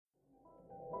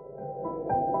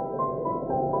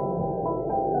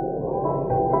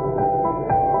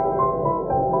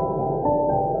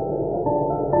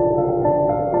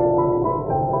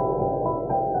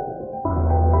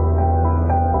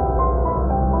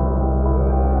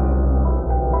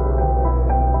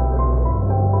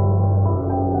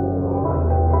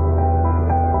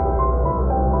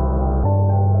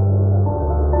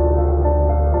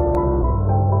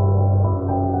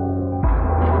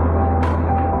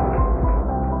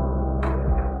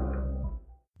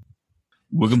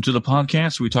Welcome to the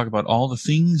podcast where we talk about all the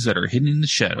things that are hidden in the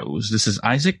shadows. This is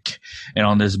Isaac, and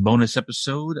on this bonus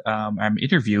episode, I'm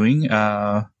interviewing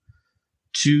one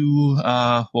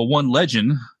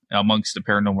legend amongst the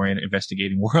paranormal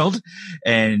investigating world,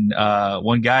 and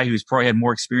one guy who's probably had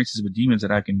more experiences with demons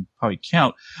than I can probably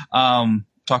count.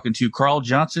 Talking to Carl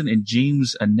Johnson and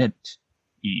James Anito.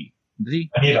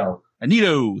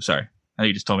 Sorry. I know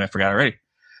you just told me I forgot already.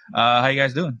 How you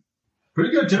guys doing?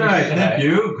 Pretty good tonight. Thank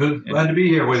you. Glad to be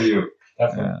here with you.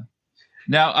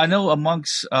 Now, I know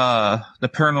amongst the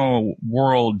paranormal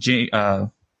world,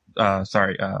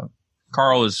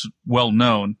 Carl is well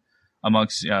known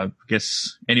amongst, I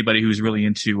guess, anybody who's really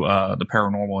into the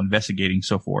paranormal investigating,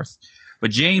 so forth.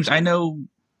 But James, I know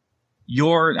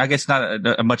you're, I guess, not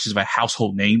a much of a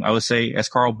household name, I would say, as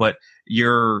Carl, but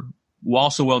you're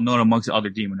also well known amongst other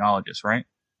demonologists, right?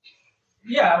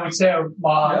 Yeah, I would say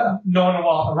known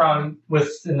well around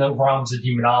within the realms of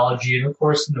demonology, and of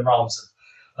course in the realms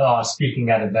of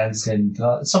speaking at events and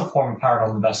some form of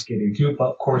paranormal investigating too. But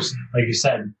of course, like you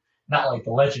said, not like the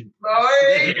legend. But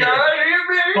I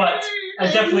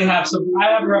definitely have I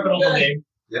have a reputable name.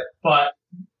 Yep. But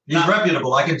he's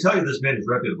reputable. I can tell you this man is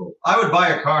reputable. I would buy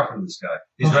a car from this guy.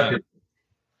 He's reputable.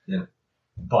 Yeah.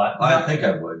 But I think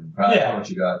I would. Probably know what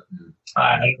you got.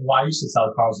 I used to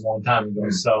sell cars a long time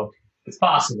ago, so it's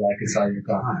possible I could sell your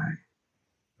car. All right.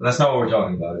 But that's not what we're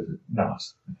talking about, is it?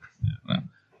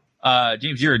 No.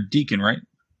 James, you're a deacon, right?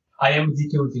 I am a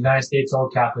deacon with the United States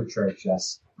Old Catholic Church,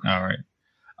 yes. All right.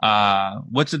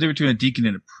 What's the difference between a deacon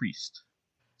and a priest?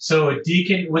 So a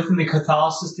deacon, within the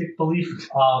Catholicistic belief,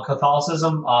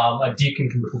 Catholicism, a deacon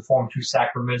can perform 2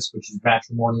 sacraments, which is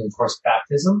matrimony and, of course,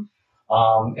 baptism.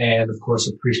 And, of course,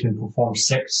 a priest can perform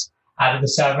 6 out of the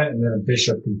 7, and then a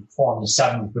bishop can perform the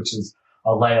 7th, which is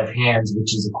a lay of hands,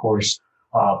 which is, of course,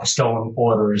 bestowing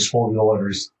orders, holy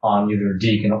orders on either a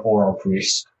deacon or a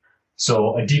priest.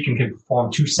 So a deacon can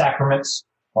perform 2 sacraments,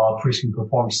 while a priest can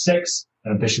perform 6,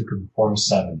 and a bishop can perform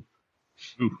 7.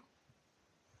 Ooh.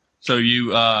 So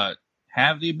you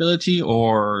have the ability,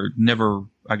 or never?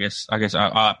 I guess I'll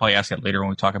probably ask that later when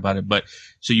we talk about it. But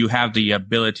so you have the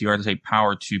ability, or to say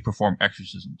power, to perform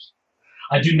exorcisms.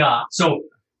 I do not. So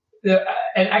an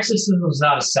exorcism is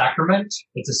not a sacrament;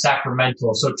 it's a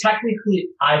sacramental. So technically,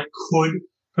 I could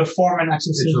perform an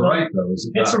exorcism. It's a rite, though, is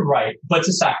it not? It's a rite, but it's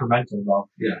a sacramental, though.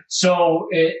 Yeah. So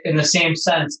in the same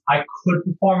sense, I could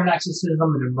perform an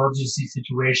exorcism in an emergency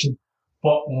situation.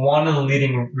 But one of the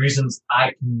leading reasons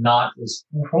I cannot is,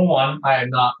 for one, I am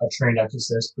not a trained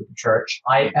exorcist with the church.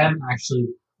 I am actually,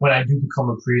 when I do become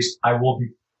a priest, I will be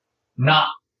not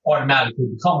automatically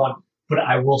become one, but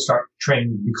I will start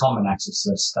training to become an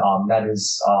exorcist. That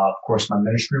is, of course, my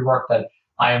ministry work that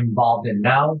I am involved in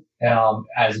now,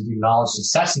 as a demonologist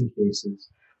assessing cases,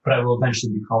 but I will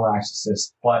eventually become an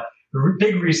exorcist. But the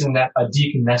big reason that a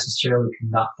deacon necessarily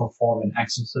cannot perform an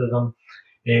exorcism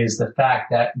is the fact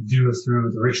that through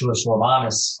the Ritualis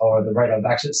Romanus, or the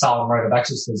solemn rite of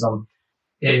exorcism,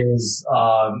 is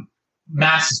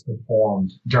mass is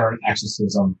performed during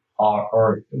exorcism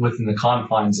or within the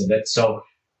confines of it. So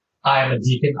I am a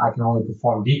deacon. I can only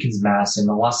perform deacon's mass, and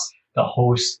unless the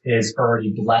host is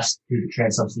already blessed through the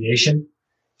transubstantiation,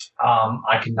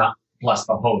 I cannot bless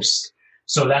the host.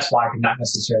 So that's why I could not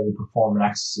necessarily perform an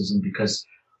exorcism, because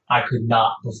I could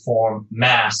not perform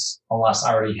mass unless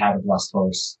I already had a blessed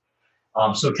host.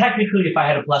 So technically, if I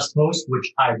had a blessed host,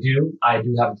 which I do have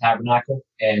a tabernacle,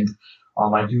 and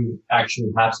I do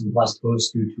actually have some blessed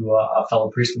hosts due to a fellow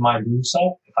priest of mine doing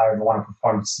so, if I ever want to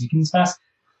perform the deacon's mass.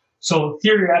 So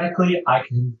theoretically, I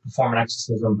can perform an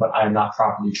exorcism, but I am not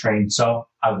properly trained, so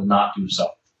I will not do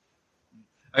so.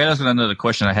 I guess another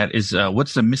question I had is,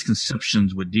 what's the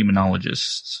misconceptions with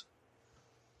demonologists?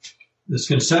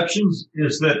 Misconceptions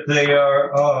is that they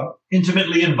are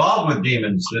intimately involved with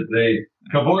demons, that they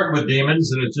cavort with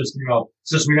demons, and it's just,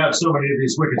 since we have so many of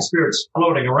these wicked spirits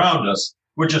floating around us,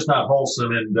 we're just not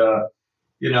wholesome. And,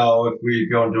 if we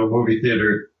go into a movie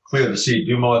theater, clear the seat,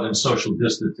 do more than social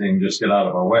distancing, just get out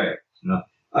of our way.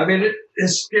 I mean, it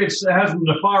has a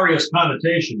nefarious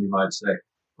connotation, you might say.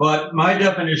 But my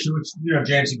definition, which,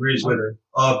 James agrees with,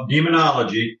 of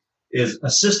demonology is a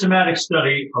systematic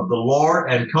study of the lore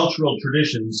and cultural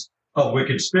traditions of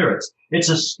wicked spirits. It's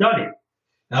a study.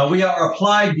 Now, we are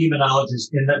applied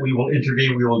demonologists in that we will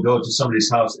intervene. We will go to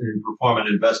somebody's house and perform an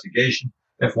investigation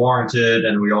if warranted,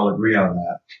 and we all agree on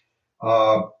that.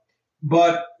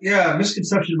 But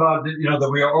misconception about, that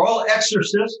we are all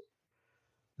exorcists,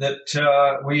 that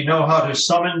we know how to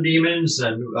summon demons,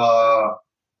 and,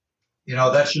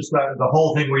 that's just the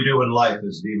whole thing we do in life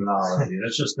is demonology. And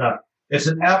it's just it's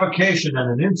an avocation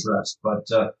and an interest, but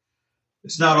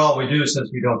it's not all we do since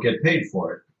we don't get paid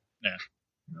for it. Yeah.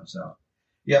 So,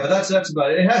 yeah, but that's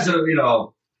about it. It has a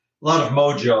lot of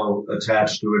mojo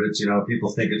attached to it. It's,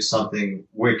 people think it's something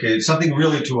wicked, something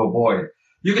really to avoid.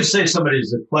 You can say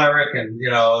somebody's a cleric and,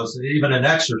 even an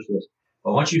exorcist,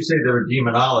 but once you say they're a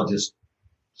demonologist,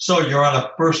 so you're on a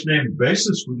first name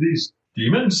basis with these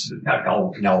demons?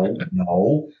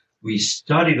 No. We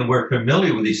study them. We're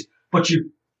familiar with these, but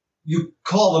you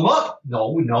call them up.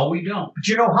 No, we don't. But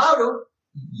you know how to.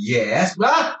 Yes.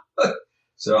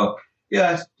 So,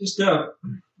 yeah, it's just,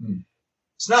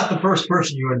 it's not the first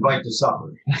person you invite to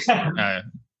supper.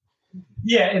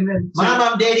 Yeah, and then Mom,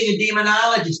 I'm dating a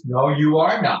demonologist. No, you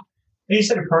are not. And you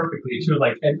said it perfectly too.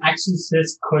 Like an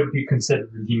exorcist could be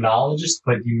considered a demonologist,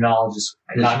 but demonologist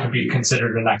not could be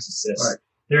considered an exorcist. Right.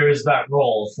 There is that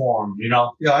role formed,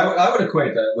 Yeah, I would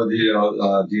equate that with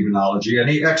demonology.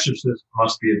 Any exorcist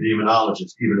must be a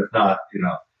demonologist, even if not,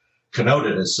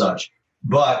 connoted as such.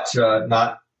 But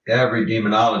not every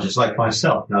demonologist, like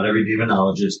myself, not every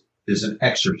demonologist is an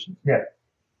exorcist. Yeah.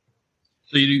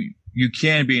 So you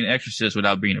can be an exorcist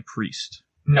without being a priest.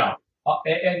 No.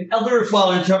 And other,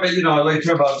 well, in terms of, they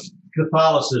talk about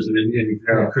Catholicism in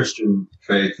Christian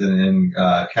faith and in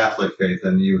Catholic faith,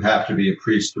 and you have to be a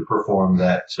priest to perform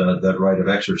that rite of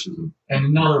exorcism. And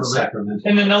in other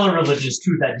religions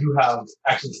too that do have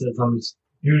exorcisms,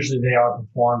 usually they are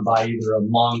performed by either a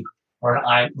monk or an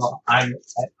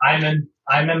imam,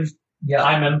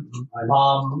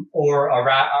 or a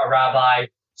rabbi.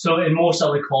 So in most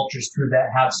other cultures too that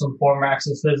have some form of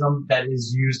exorcism that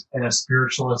is used in a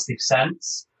spiritualistic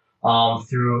sense,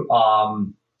 through, of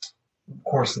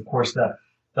course, the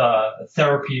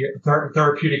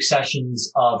therapeutic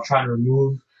sessions of trying to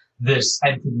remove this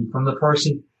entity from the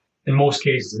person. In most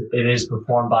cases, it is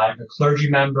performed by a clergy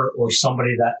member or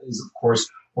somebody that is, of course,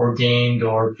 ordained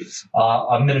or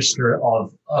a minister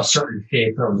of a certain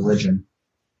faith or religion.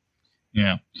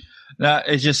 Yeah.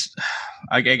 It's just,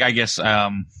 I guess,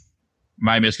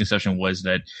 my misconception was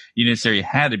that you didn't necessarily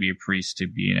had to be a priest to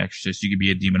be an exorcist. You could be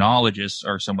a demonologist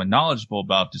or someone knowledgeable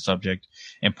about the subject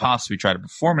and possibly try to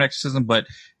perform an exorcism. But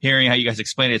hearing how you guys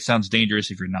explain it, it sounds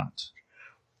dangerous if you're not.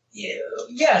 Yeah,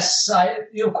 yes.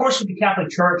 Of course, with the Catholic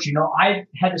Church, I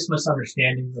had this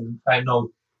misunderstanding, and I know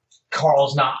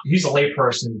Carl's he's a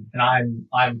layperson and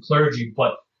I'm clergy,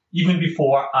 but even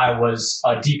before I was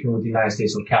a deacon with the United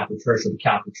States Catholic Church, or the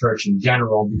Catholic Church in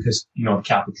general, because, the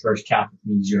Catholic Church, Catholic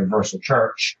means universal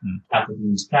church. Catholic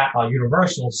means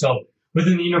universal. So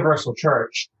within the universal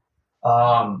church,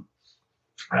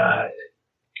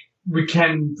 we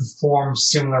can perform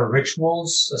similar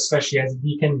rituals, especially as a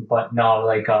deacon, but no,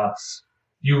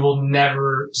 you will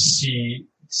never see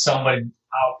somebody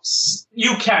out.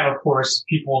 You can, of course,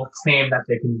 people claim that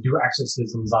they can do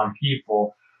exorcisms on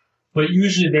people. But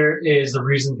usually there is the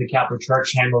reason the Catholic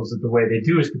Church handles it the way they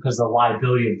do is because of the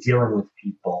liability of dealing with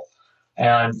people.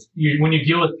 And when you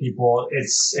deal with people,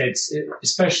 it's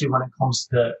especially when it comes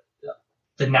to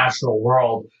the natural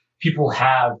world, people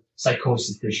have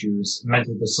psychosis issues,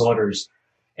 mental disorders.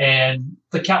 And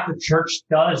the Catholic Church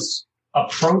does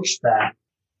approach that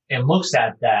and looks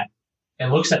at that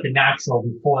and looks at the natural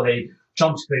before they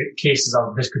jump to the cases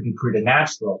of this could be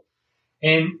preternatural.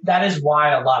 And that is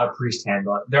why a lot of priests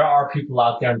handle it. There are people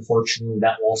out there, unfortunately,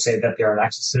 that will say that they're an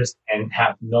exorcist and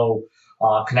have no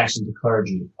connection to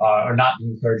clergy, or not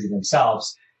being clergy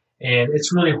themselves. And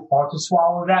it's really hard to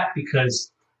swallow that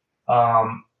because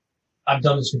I've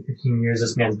done this for 15 years.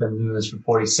 This man's been doing this for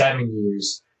 47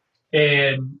 years.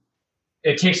 And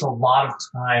it takes a lot of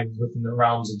time within the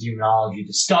realms of demonology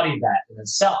to study that in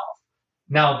itself.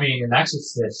 Now, being an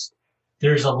exorcist,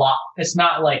 there's a lot. It's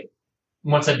not like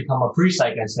once I become a priest,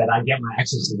 like I said, I get my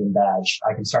exorcism badge.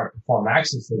 I can start performing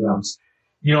exorcisms.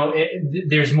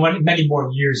 There's many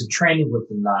more years of training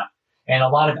within that. And a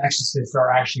lot of exorcists are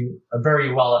actually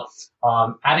very well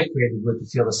adequated with the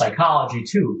field of psychology,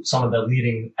 too. Some of the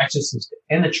leading exorcists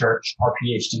in the church are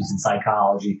PhDs in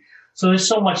psychology. So there's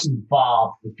so much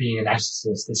involved with being an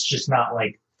exorcist. It's just not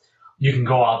like you can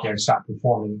go out there and start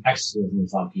performing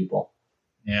exorcisms on people.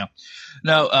 Yeah.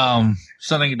 Now,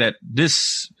 something that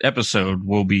this episode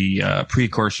will be a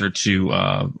precursor to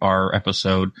our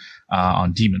episode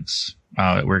on demons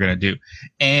we're going to do.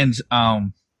 And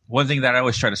one thing that I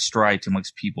always try to stride to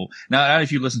amongst people, now, I don't know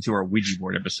if you listen to our Ouija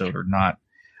board episode or not,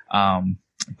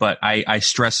 but I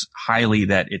stress highly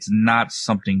that it's not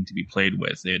something to be played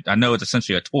with. I know it's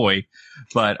essentially a toy,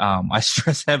 but I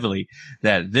stress heavily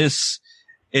that this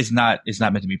is not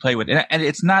meant to be played with. And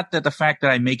it's not that the fact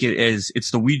that I make it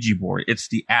it's the Ouija board. It's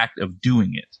the act of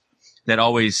doing it that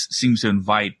always seems to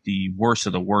invite the worst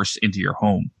of the worst into your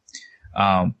home.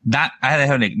 Not, I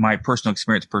haven't my personal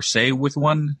experience per se with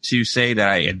one to say that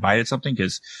I invited something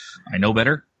because I know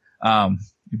better.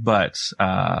 But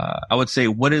I would say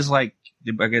what is like,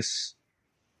 I guess,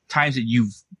 times that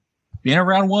you've been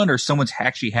around one or someone's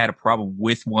actually had a problem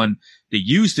with one, they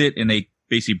used it and they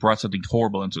basically brought something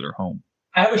horrible into their home.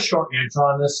 I have a short answer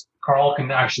on this. Carl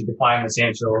can actually define this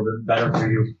answer a little bit better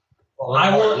for you. Well,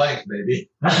 I will length, maybe.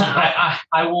 I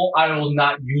will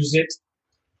not use it,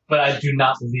 but I do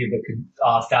not believe it could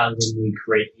fathomably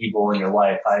create evil in your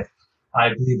life. I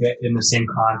believe it in the same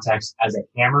context as a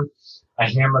hammer. A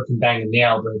hammer can bang a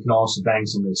nail, but it can also bang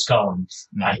somebody's skull. And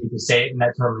I hate to say it in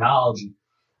that terminology.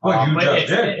 Well, but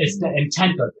it's the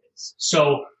intent of it.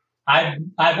 So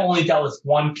I've only dealt with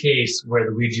one case where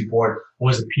the Ouija board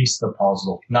was a piece of the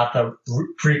puzzle, not the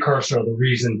precursor or the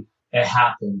reason it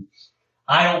happened.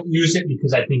 I don't use it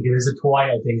because I think it is a toy.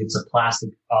 I think it's a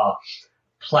plastic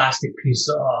piece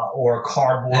or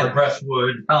cardboard, and pressed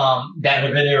wood, that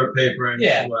and veneer paper, and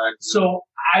wax. So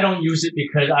I don't use it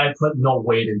because I put no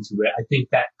weight into it. I think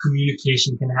that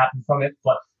communication can happen from it,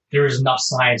 but there is enough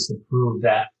science to prove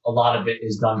that a lot of it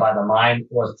is done by the mind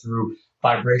or through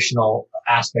vibrational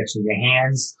aspects of your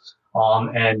hands,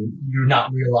 and you're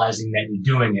not realizing that you're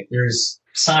doing it. There's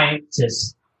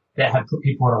scientists that have put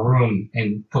people in a room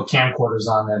and put camcorders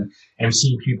on them and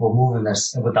seen people moving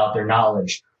this without their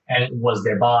knowledge, and it was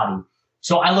their body.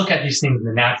 So I look at these things in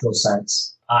the natural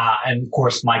sense, and of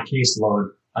course my caseload.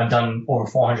 I've done over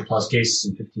 400 plus cases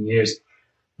in 15 years.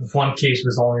 If one case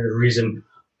was only the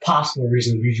possible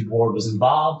reason the Ouija board was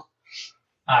involved.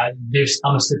 I'm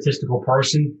a statistical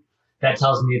person. That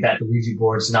tells me that the Ouija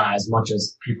board is not as much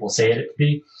as people say it to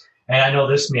be. And I know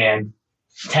this man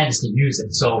tends to use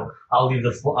it. So I'll leave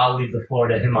the floor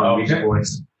to him on Ouija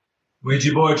boards.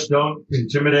 Ouija boards don't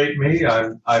intimidate me.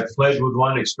 I've played with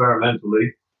one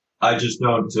experimentally. I just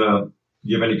don't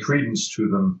give any credence to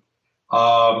them.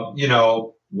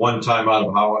 One time out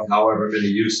of however many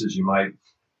uses you might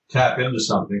tap into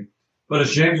something. But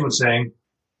as James was saying,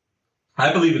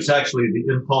 I believe it's actually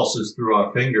the impulses through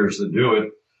our fingers that do it,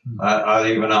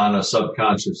 even on a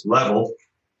subconscious level.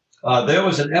 There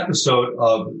was an episode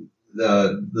of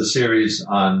the series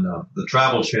on the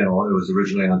Travel Channel. It was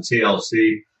originally on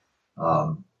TLC,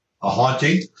 A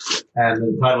Haunting, and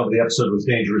the title of the episode was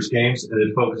Dangerous Games, and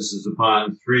it focuses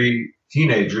upon three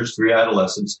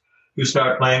adolescents, who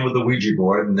start playing with the Ouija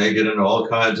board, and they get into all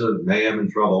kinds of mayhem and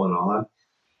trouble and all that.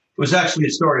 It was actually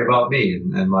a story about me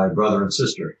and my brother and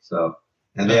sister.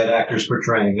 And they had actors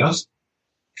portraying us.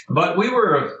 But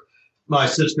my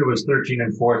sister was 13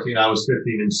 and 14. I was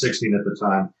 15 and 16 at the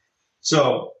time.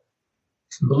 So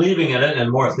believing in it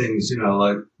and more things,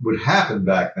 would happen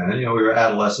back then. We were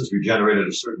adolescents. We generated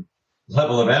a certain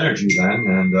level of energy then.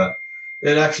 And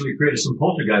it actually created some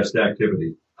poltergeist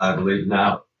activity, I believe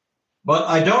now. But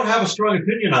I don't have a strong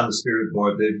opinion on the spirit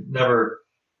board. They've never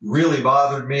really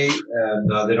bothered me, and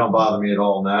they don't bother me at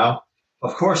all now.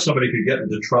 Of course, somebody could get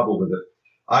into trouble with it.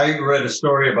 I read a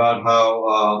story about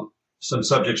how some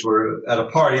subjects were at a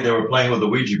party. They were playing with the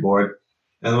Ouija board,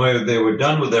 and when they were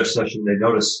done with their session, they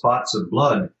noticed spots of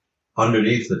blood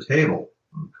underneath the table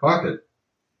on the carpet.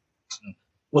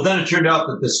 Well, then it turned out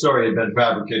that this story had been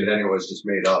fabricated anyway, was just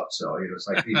made up. So, it's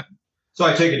like, so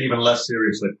I take it even less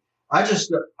seriously. I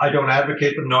don't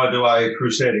advocate them, nor do I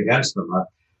crusade against them.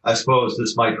 I suppose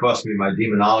this might cost me my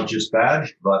demonologist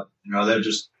badge, but, they're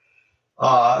just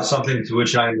something to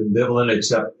which I'm ambivalent,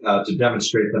 except to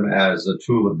demonstrate them as a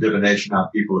tool of divination, how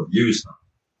people have used them.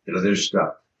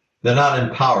 They're not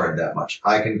empowered that much.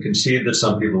 I can concede that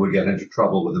some people would get into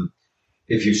trouble with them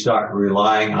if you start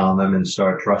relying on them and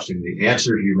start trusting the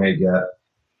answers you may get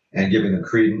and giving them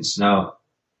credence. Now,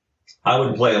 I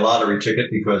wouldn't play a lottery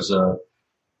ticket because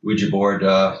Ouija board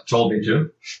told me to.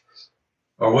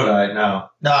 Or would I? No,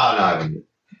 I wouldn't.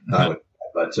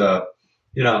 But,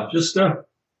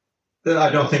 I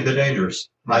don't think they're dangerous.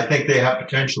 I think they have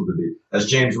potential to be. As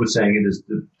James was saying, it is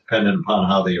dependent upon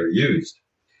how they are used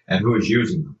and who is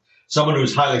using them. Someone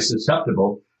who's highly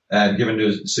susceptible and given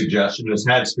to suggestion, has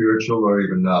had spiritual or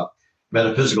even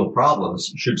metaphysical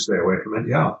problems, should stay away from it,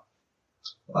 yeah.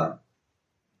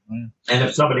 And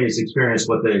if somebody has experienced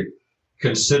what they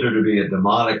consider to be a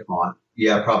demonic haunt,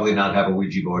 probably not have a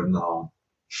Ouija board in the home.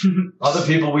 Other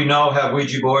people we know have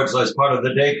Ouija boards as part of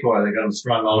the decor. They got them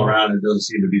strung all around. It doesn't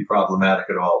seem to be problematic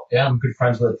at all. Yeah, I'm good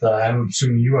friends with, I'm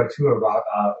assuming you are too,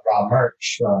 Rob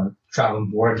Murch, Traveling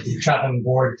Board,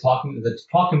 the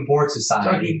Talking Board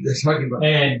Society.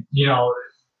 And,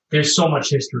 there's so much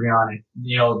history on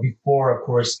it. Before, of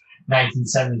course,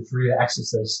 1973, The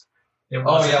Exorcist, It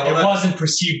that wasn't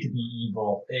perceived to be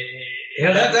evil.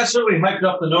 that certainly hyped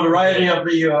up the notoriety of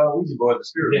the Ouija board, the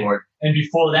spirit board. And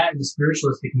before that, in the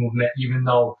spiritualistic movement, even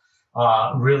though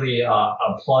really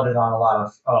applauded on a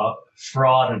lot of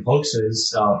fraud and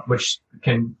hoaxes, which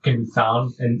can be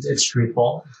found, and it's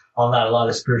truthful, on that a lot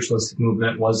of spiritualistic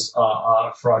movement was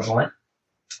fraudulent.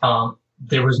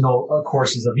 There was no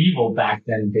courses of evil back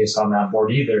then based on that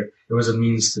board either. It was a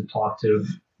means to talk to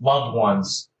loved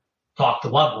ones,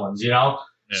 you know?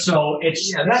 Yeah. So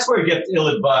it's... Yeah, that's where you get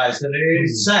ill-advised, and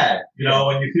it's sad, you know,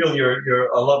 when you feel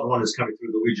a loved one is coming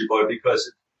through the Ouija board,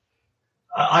 because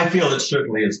I feel it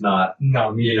certainly is not.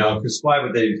 No, you know, because why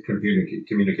would they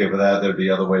communicate with that? There'd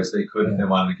be other ways they could if they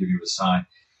wanted to give you a sign.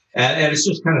 And it's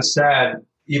just kind of sad,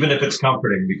 even if it's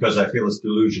comforting, because I feel it's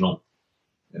delusional,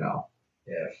 you know.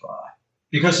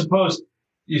 Because suppose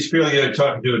you feel you're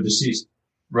talking to a deceased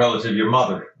relative, your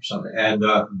mother or something,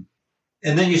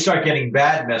 and then you start getting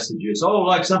bad messages. Oh,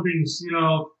 like something's, you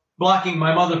know, blocking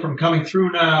my mother from coming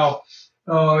through now.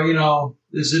 Oh, you know,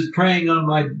 this is preying on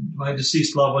my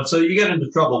deceased loved one. So you get into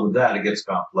trouble with that. It gets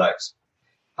complex.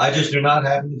 I just do not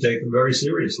happen to take them very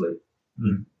seriously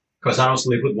because I don't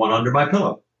sleep with one under my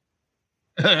pillow.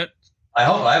 I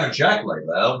hope I haven't checked like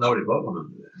that. I don't know what he put one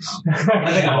under there.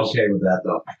 I think I'm okay with that,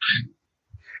 though.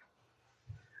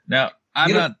 Now,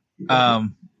 I'm not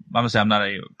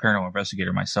a paranormal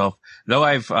investigator myself, though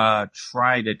I've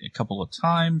tried it a couple of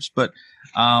times, but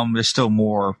there's still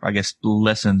more, I guess,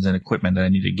 lessons and equipment that I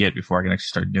need to get before I can actually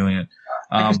start doing it.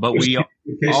 But we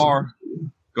are...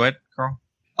 Go ahead, Carl.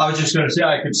 I was just going to say,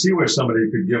 I could see where somebody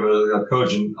could give a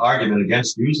cogent argument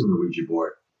against using the Ouija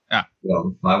board. Yeah.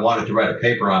 Well, if I wanted to write a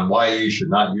paper on why you should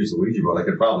not use the Ouija board, I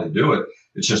could probably do it.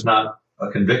 It's just not a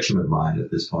conviction of mine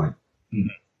at this point. Mm-hmm.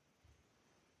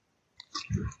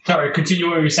 Sorry, continue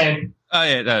what you were saying.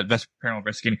 Paranormal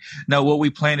investigating. Now, what we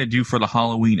plan to do for the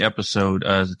Halloween episode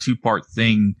is a 2-part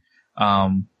thing. I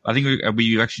think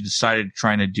we actually decided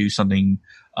trying to do something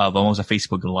of almost a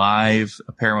Facebook Live,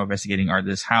 a paranormal investigating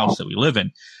this house that we live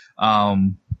in.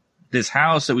 This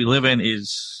house that we live in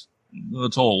it's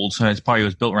old. So it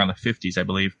was built around the 50s, I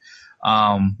believe.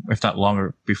 If not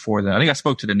longer before that. I think I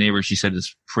spoke to the neighbor. She said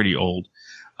it's pretty old.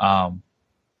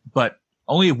 But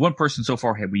only one person so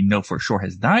far we know for sure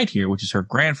has died here, which is her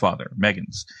grandfather,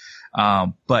 Megan's.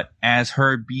 But as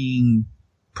her being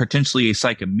potentially a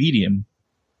psychic medium,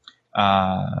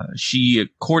 she,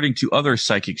 according to other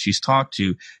psychics she's talked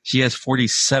to, she has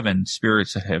 47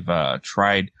 spirits that have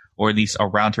tried, or at least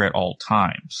around her at all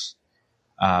times,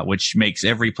 which makes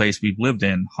every place we've lived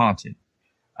in haunted.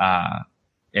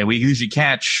 And we usually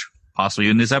catch, possibly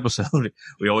in this episode,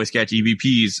 we always catch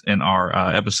EVPs in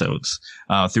our episodes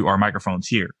through our microphones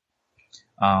here.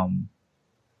 I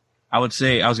would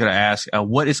say, I was going to ask,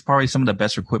 what is probably some of the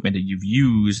best equipment that you've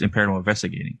used in paranormal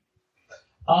investigating?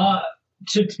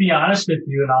 To be honest with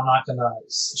you, and I'm not going to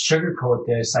sugarcoat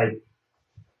this,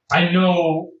 I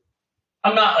know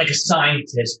I'm not like a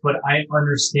scientist, but I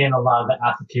understand a lot of the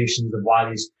applications of why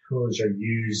these tools are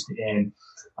used. And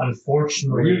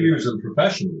unfortunately, you use them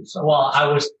professionally. So. Well, I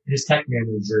was his tech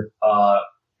manager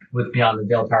with Beyond the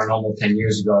Veil Paranormal 10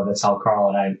 years ago. That's how Carl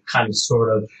and I kind of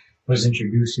sort of was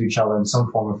introduced to each other in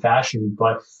some form or fashion.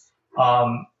 But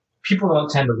people don't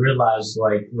tend to realize,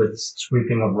 like with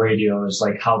sweeping of radios,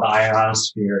 like how the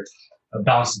ionosphere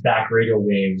bounces back radio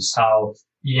waves, how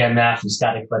EMF and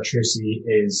static electricity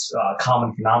is a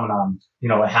common phenomenon. You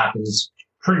know, it happens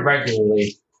pretty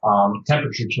regularly.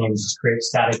 Temperature changes create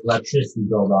static electricity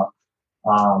buildup.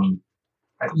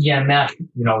 EMF,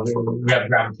 you know, we have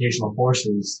gravitational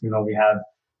forces. You know, we have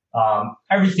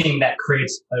everything that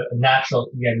creates a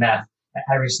natural EMF at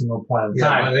every single point of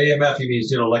time. Yeah, by the EMF, he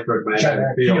means, electromagnetic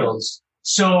fields.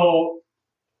 So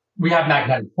we have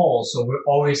magnetic poles, so we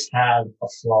always have a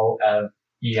flow of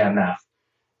EMF.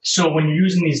 So when you're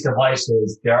using these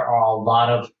devices, there are a lot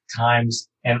of times,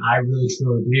 and I really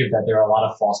truly believe that there are a lot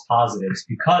of false positives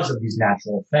because of these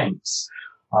natural things.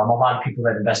 A lot of people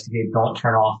that investigate don't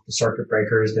turn off the circuit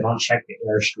breakers. They don't check the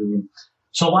airstream.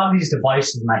 So a lot of these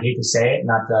devices, and I hate to say it,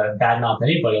 not to badmouth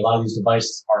anybody, a lot of these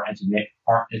devices are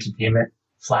entertainment,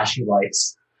 flashy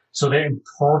lights. So they're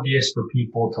impervious for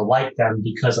people to like them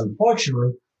because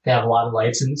unfortunately they have a lot of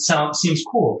lights and it seems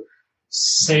cool.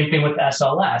 Same thing with the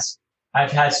SLS.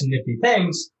 I've had some nifty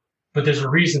things, but there's a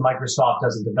reason Microsoft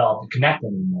doesn't develop the Kinect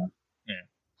anymore. Yeah.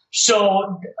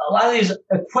 So a lot of these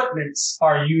equipments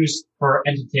are used for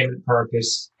entertainment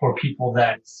purpose for people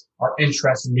that are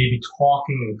interested in maybe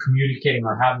talking and communicating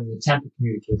or having an attempt to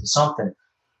communicate to something.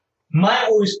 My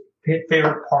always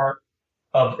favorite part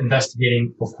of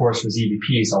investigating, of course, was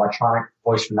EVPs, electronic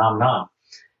voice phenomenon.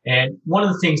 And one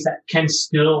of the things that can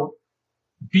still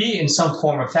be in some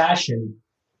form or fashion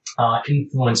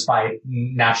influenced by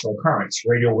natural occurrence.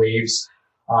 Radio waves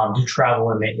do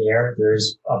travel in the air.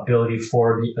 There's ability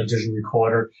for a digital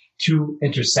recorder to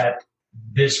intercept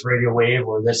this radio wave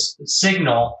or this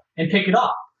signal and pick it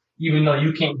up, even though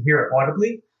you can't hear it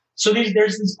audibly. So there's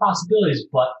these possibilities,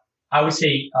 but I would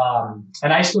say,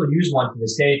 and I still use one to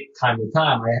this day, time to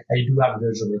time. I do have a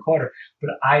digital recorder,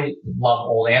 but I love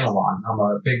old analog. I'm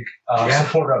a big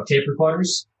supporter of tape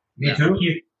recorders. Me too.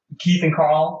 Keith and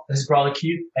Carl, his brother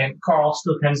Keith, and Carl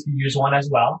still tends to use one as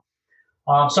well.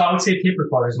 So I would say tape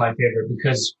recorder is my favorite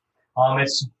because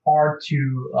it's hard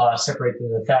to separate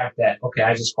the fact that, okay,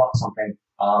 I just caught something.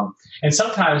 And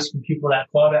sometimes for people that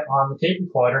caught it on the tape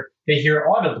recorder, they hear it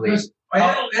audibly.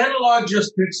 Analog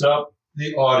just picks up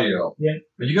the audio. Yeah.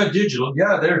 But you got digital.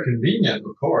 Yeah, they're convenient,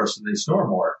 of course, and they store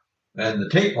more. And the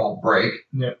tape won't break.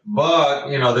 Yeah. But,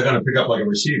 they're going to pick up like a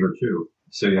receiver, too.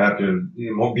 So you have to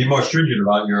be more stringent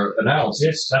about your analysis.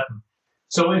 Yes, definitely.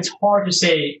 So it's hard to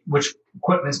say which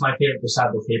equipment is my favorite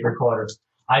besides the tape recorder.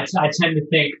 I tend to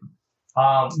think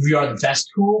we are the best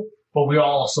tool, but we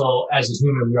also, as a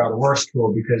human, we are the worst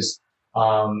tool because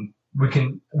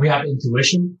we have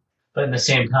intuition, but at the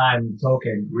same time,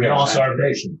 we also have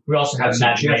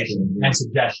imagination and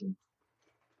suggestion.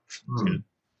 And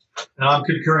I'm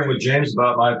concurring with James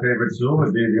about my favorite tool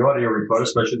would be the audio recorder,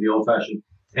 especially the old-fashioned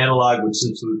analog, which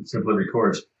simply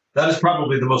records. That is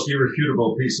probably the most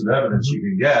irrefutable piece of evidence you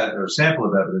can get, or sample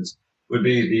of evidence, would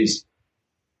be these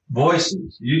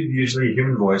voices, usually a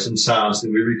human voice and sounds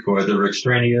that we record that are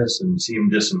extraneous and seem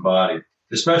disembodied,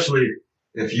 especially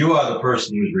if you are the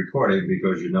person who's recording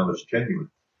because you know it's genuine.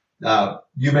 Now,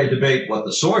 you may debate what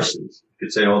the source is. You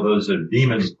could say, oh, those are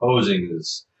demons posing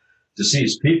as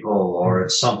deceased people, or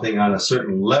it's something on a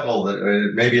certain level that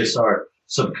maybe it's our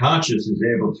subconscious is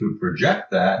able to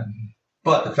project that. Mm-hmm.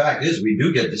 But the fact is, we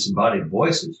do get disembodied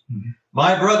voices. Mm-hmm.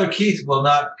 My brother Keith will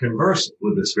not converse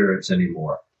with the spirits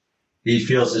anymore. He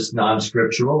feels it's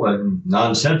non-scriptural and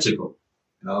nonsensical,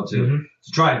 to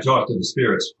try and talk to the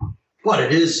spirits. But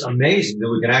it is amazing that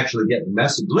we can actually get the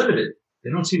message limited. They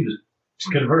don't seem to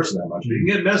converse that much. But you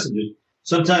can get messages.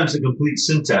 Sometimes the complete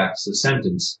syntax, the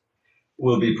sentence,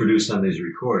 will be produced on these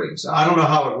recordings. I don't know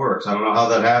how it works. I don't know how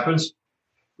that happens.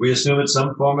 We assume it's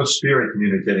some form of spirit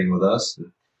communicating with us,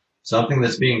 something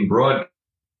that's being broadcast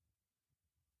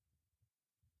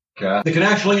that can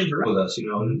actually interact with us,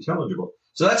 and intelligible.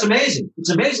 So that's amazing.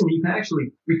 It's amazing that you can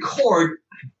actually record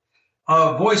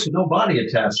a voice with no body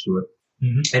attached to it.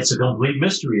 Mm-hmm. It's a complete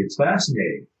mystery. It's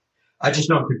fascinating. I just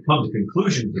don't come to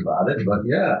conclusions about it, but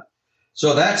yeah.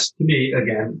 So that's, to me,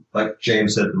 again, like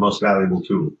James said, the most valuable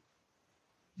tool.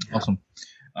 Awesome.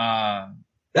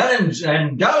 That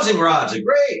and dowsing rods are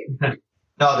great.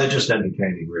 No, they're just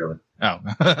entertaining, really. Oh.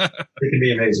 They can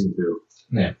be amazing, too.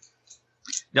 Yeah.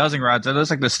 Dowsing rods, are those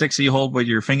like the sticks that you hold with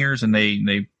your fingers and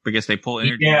they I guess they pull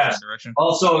energy in a direction?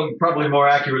 Also, probably more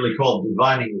accurately called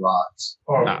divining rods.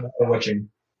 Or witching.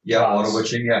 Yeah, auto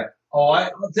witching, yeah. Oh,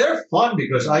 they're fun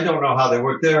because I don't know how they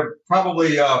work. They're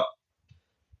probably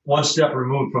one step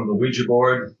removed from the Ouija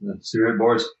board, the spirit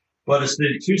boards. But it's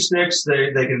the two sticks.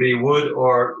 They can be wood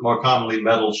or more commonly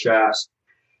metal shafts.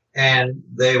 And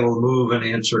they will move and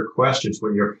answer questions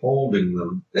when you're holding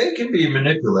them. They can be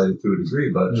manipulated to a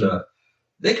degree, but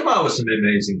they come out with some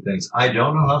amazing things. I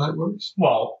don't know how that works.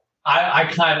 Well, I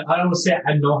don't say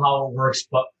I know how it works,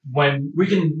 but when we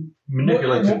can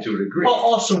manipulate them to a degree. Well,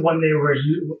 also when they were,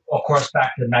 of course,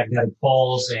 back to magnetic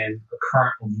poles and the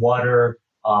current of water.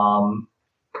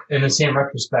 In the same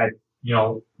retrospect,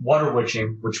 water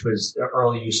witching, which was the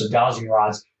early use of dowsing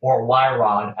rods or wire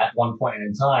rod at one point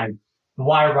in time. The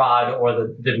wire rod or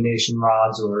the divination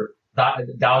rods or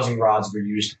dowsing rods were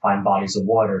used to find bodies of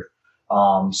water.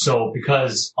 So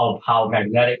because of how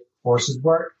magnetic forces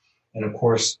work, and of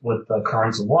course with the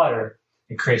currents of water,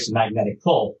 it creates a magnetic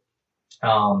pull.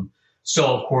 So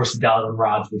of course the dowsing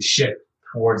rods would shift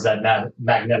towards that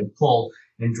magnetic pull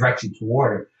and direct you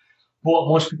toward it. But what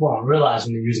most people don't realize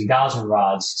when they're using dowsing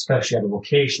rods, especially at a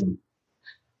location,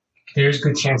 there's a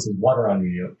good chance there's water under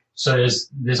you. So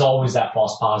there's always that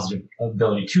false positive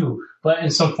ability too. But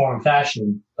in some form and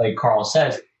fashion, like Carl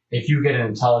says, if you get an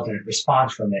intelligent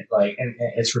response from it, and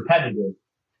it's repetitive,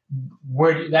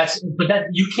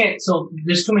 you can't. So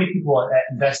there's too many people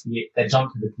that investigate that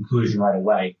jump to the conclusion right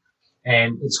away,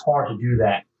 and it's hard to do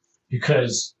that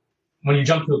because when you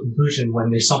jump to a conclusion when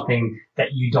there's something that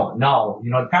you don't know,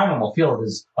 the paranormal field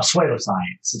is a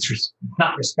pseudoscience. It's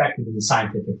not respected in the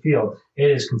scientific field.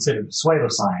 It is considered a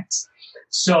pseudoscience.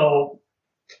 So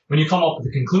when you come up with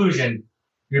a conclusion,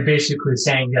 you're basically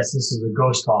saying, yes, this is a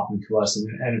ghost talking to us.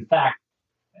 And in fact,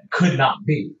 it could not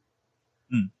be.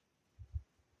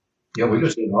 Yeah, we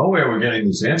just don't know where we're getting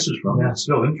these answers from. Yeah. It's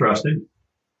still interesting.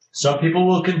 Some people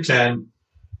will contend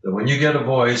that when you get a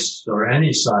voice or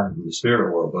any sign from the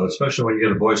spirit world, but especially when you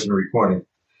get a voice in a recording,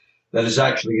 that is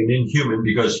actually an inhuman,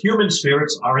 because human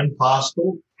spirits are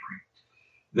impossible.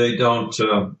 They don't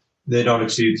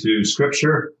accede to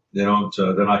scripture. They're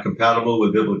not compatible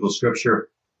with biblical scripture.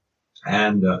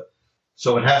 And,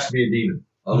 so it has to be a demon.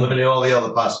 Eliminate all the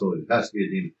other possibilities. It has to be a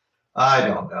demon. I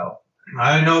don't know.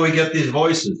 I know we get these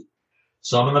voices.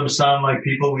 Some of them sound like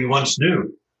people we once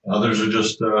knew. Others are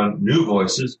just, new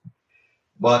voices.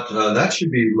 But, that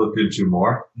should be looked into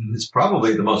more. It's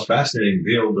probably the most fascinating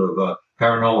field of,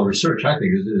 paranormal research, I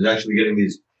think, is actually getting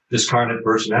these discarnate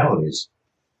personalities.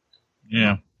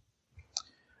 Yeah.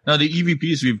 Now, the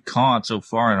EVPs we've caught so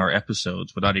far in our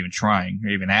episodes without even trying or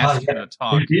even asking to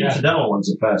talk. The incidental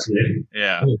ones are fascinating.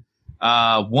 Yeah.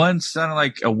 One sounded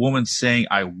like a woman saying,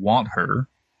 "I want her."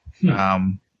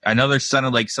 Another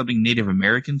sounded like something Native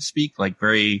Americans speak, like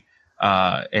very,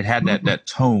 it had that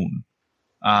tone.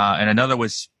 And another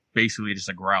was basically just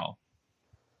a growl.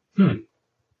 Yeah.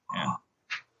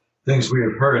 Things we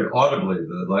have heard audibly,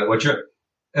 like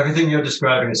everything you're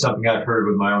describing is something I've heard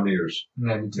with my own ears.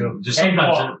 Yeah, me too. Just And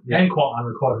sometimes, caught on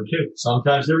recorder too.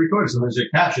 sometimes they're recorded, sometimes they're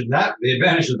captured. The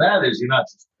advantage of that is you're not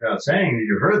just saying that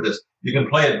you heard this. You can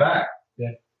play it back.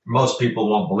 Yeah. Most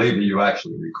people won't believe that you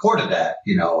actually recorded that,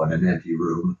 in an empty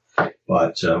room.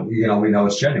 But, we know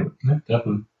it's genuine. Yeah,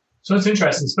 definitely. So it's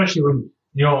interesting, especially when,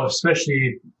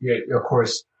 of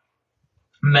course,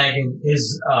 Megan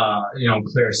is,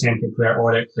 clairsentient,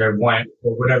 clairaudient, clairvoyant,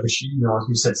 or whatever she, as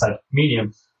we said, psychic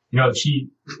medium.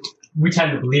 We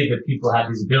tend to believe that people have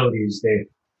these abilities.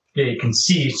 They can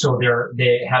see, so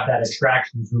they have that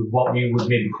attraction to what we would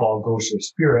maybe call ghost or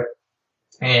spirit.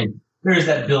 And there is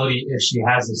that ability, if she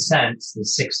has a sense, the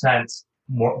sixth sense,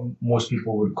 most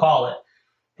people would call it,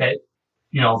 that,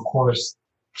 of course,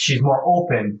 she's more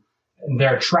open. And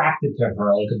they're attracted to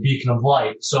her like a beacon of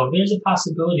light. So there's a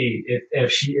possibility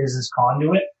if she is this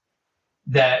conduit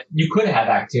that you could have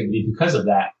activity because of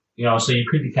that. So you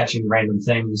could be catching random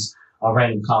things,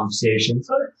 random conversations.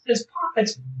 So it's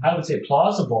I would say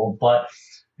plausible, but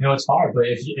it's hard. But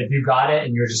if you got it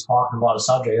and you're just talking about a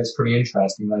subject, that's pretty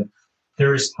interesting. Like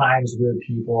there's times where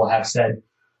people have said,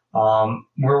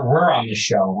 we're on the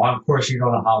show. Of course, you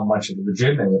don't know how much of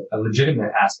a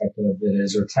legitimate aspect of it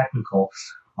is or technical.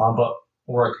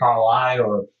 Or Carl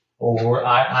or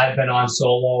I've been on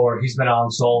solo, or he's been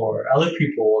on solo, or other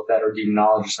people that are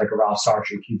demonologists like Ralph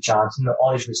Sartre, Keith Johnson,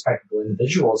 all these respectable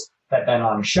individuals that have been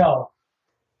on the show.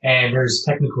 And there's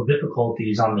technical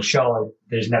difficulties on the show like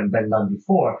there's never been done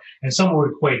before. And some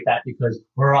would equate that because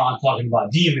we're on talking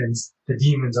about demons. The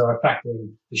demons are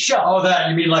affecting the show. Oh, that,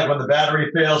 you mean like when the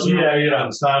battery fails? Yeah.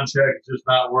 The sound check is just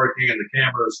not working and the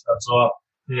camera shuts off.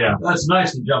 Yeah. That's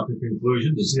nice to jump to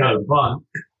conclusions. It's kind of fun.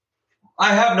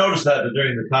 I have noticed that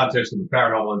during the context of a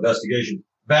paranormal investigation,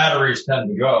 batteries tend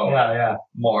to go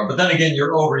more. But then again,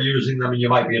 you're overusing them and you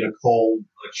might be in a cold,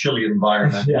 chilly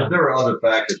environment. Yeah. There are other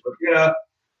factors. But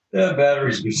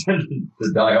batteries tend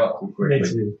to die off too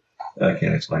quickly. I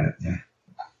can't explain it. Yeah.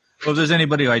 Well, if there's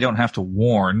anybody I don't have to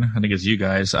warn, I think it's you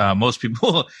guys. Most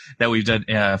people that we've done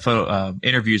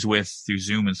interviews with through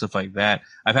Zoom and stuff like that,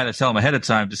 I've had to tell them ahead of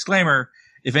time, disclaimer,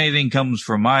 if anything comes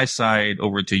from my side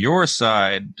over to your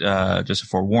side, just a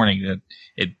forewarning that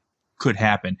it could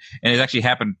happen. And it's actually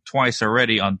happened twice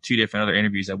already on 2 different other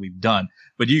interviews that we've done.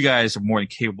 But you guys are more than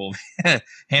capable of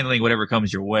handling whatever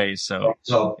comes your way. So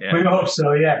yeah. We hope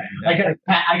so. Yeah. I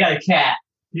got a cat.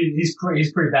 He's pretty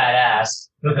badass.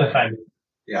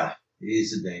 Yeah.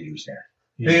 He's a dangerous cat.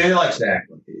 He likes to act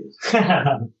like he is.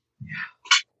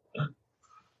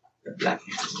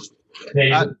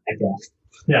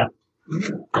 Yeah.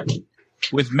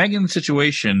 With Megan's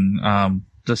situation,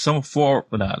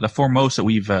 the foremost that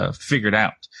we've figured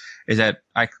out is that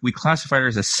we classified her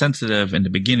as a sensitive in the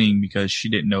beginning because she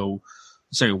didn't know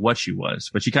necessarily what she was,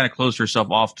 but she kind of closed herself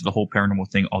off to the whole paranormal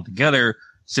thing altogether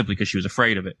simply because she was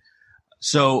afraid of it.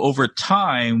 So over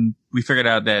time, we figured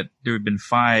out that there had been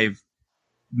 5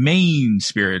 main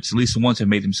spirits, at least the ones that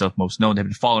made themselves most known, that have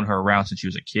been following her around since she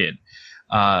was a kid.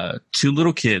 2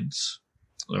 little kids.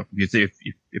 If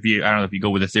you, I don't know if you go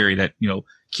with the theory that,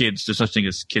 kids, there's such thing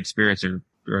as kid spirits or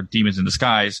demons in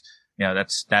disguise.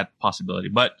 That's that possibility.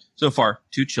 But so far,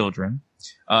 2 children,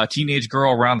 a teenage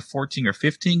girl around 14 or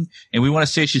 15. And we want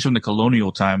to say she's from the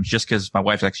colonial times just because my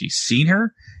wife's actually seen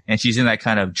her and she's in that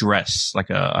kind of dress, like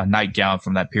a nightgown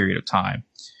from that period of time.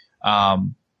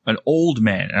 An old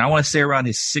man, and I want to say around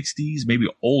his 60s, maybe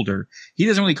older. He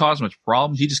doesn't really cause much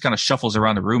problems. He just kind of shuffles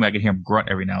around the room. I can hear him grunt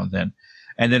every now and then.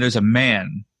 And then there's a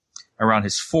man around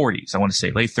his 40s. I want to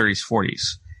say late 30s,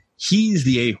 40s. he's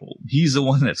the a-hole. He's the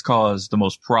one that's caused the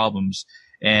most problems.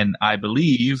 And I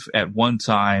believe at one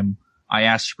time I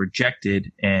astral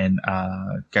projected and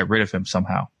got rid of him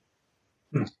somehow.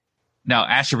 Now,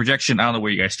 astral projection, I don't know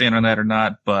where you guys stand on that or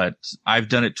not, but I've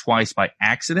done it twice by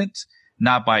accident,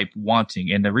 not by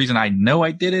wanting. And the reason I know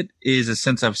I did it is a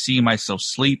sense I've seen myself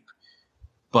sleep,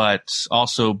 but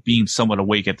also being somewhat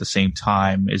awake at the same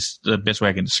time is the best way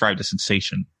I can describe the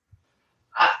sensation.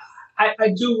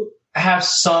 I do have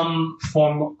some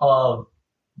form of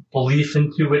belief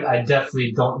into it. I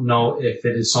definitely don't know if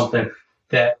it is something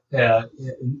that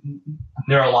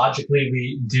neurologically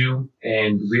we do,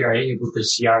 and we are able to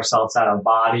see ourselves out of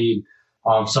body,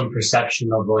 some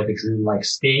perception of like a dreamlike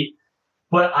state.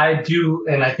 But I do,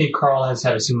 and I think Carl has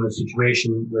had a similar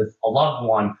situation with a loved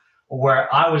one,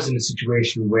 where I was in a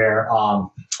situation where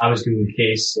I was doing a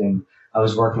case and I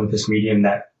was working with this medium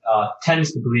that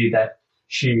tends to believe that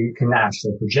she can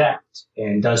actually project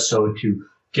and does so to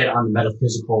get on the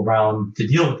metaphysical realm to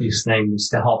deal with these things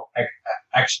to help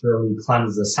externally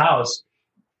cleanse this house.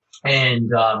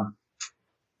 And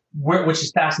which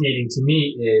is fascinating to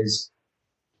me is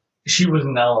she was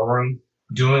in the other room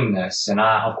doing this, and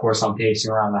of course I'm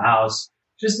pacing around the house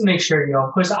just to make sure,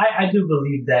 of course I do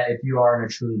believe that if you are in a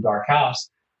truly dark house,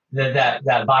 that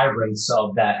vibrance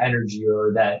of that energy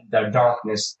or that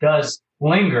darkness does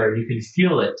linger. You can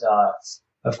feel it.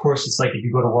 Of course, it's like if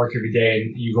you go to work every day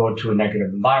and you go into a negative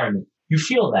environment, you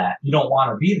feel that. You don't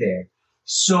want to be there.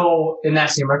 So in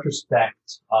that same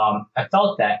retrospect, I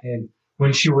felt that. And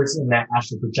when she was in that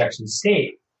astral projection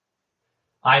state,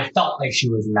 I felt like she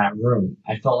was in that room.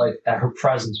 I felt like that her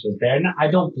presence was there. And I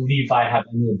don't believe I have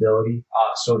any ability,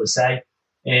 so to say.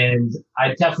 And I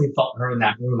definitely felt her in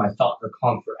that room. I felt her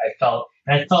comfort. I felt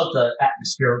the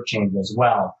atmospheric change as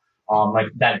well. Like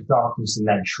that darkness and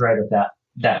that dread of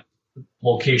that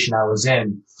location I was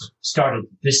in started to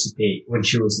dissipate when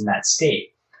she was in that state.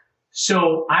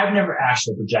 So I've never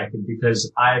astral projected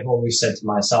because I've always said to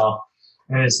myself,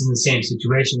 and it's in the same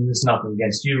situation, there's nothing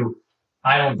against you.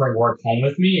 I don't bring work home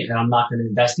with me, and I'm not going to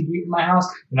investigate in my house,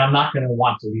 and I'm not going to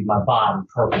want to leave my body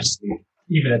purposely,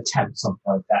 even attempt something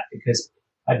like that, because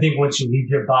I think once you leave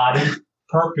your body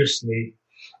purposely,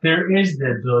 there is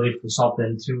the ability for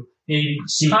something to maybe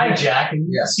hijack and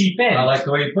seep in. I like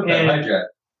the way you put that, hijack.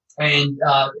 And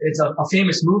it's a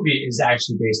famous movie is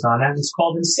actually based on that. It's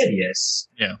called Insidious.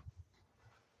 Yeah,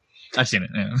 I've seen it.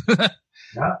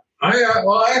 Yeah.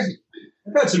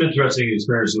 I've had some interesting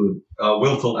experiences with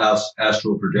willful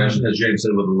astral projection, as James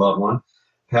said, with a loved one,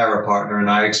 para partner, and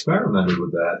I experimented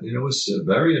with that. It was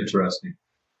very interesting.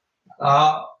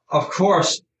 Of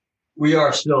course, we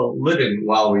are still living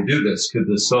while we do this. Could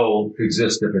the soul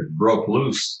exist if it broke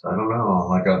loose? I don't know,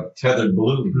 like a tethered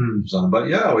balloon or something. But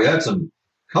yeah, we had some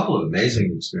couple of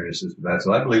amazing experiences with that.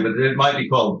 So I believe it might be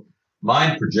called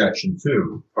mind projection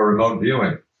too, or remote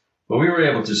viewing. But we were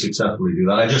able to successfully do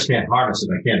that. I just can't harness it.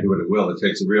 I can't do it at will. It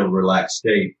takes a real relaxed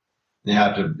state. You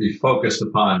have to be focused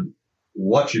upon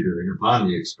what you're doing, upon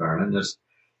the experiment. It's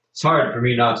hard for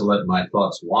me not to let my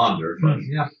thoughts wander. But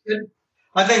yeah,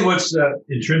 I think what's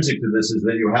intrinsic to this is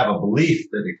that you have a belief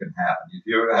that it can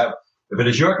happen. If it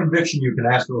is your conviction you can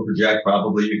astral project,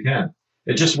 probably you can.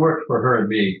 It just worked for her and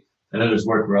me, and it has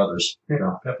worked for others.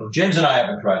 James and I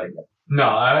haven't tried it yet. No,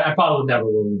 I probably never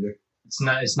will either. It's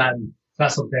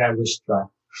not something I wish to try.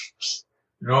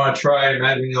 You know, I try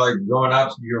imagining like going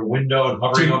out to your window and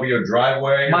hovering over your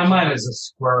driveway. My mind is a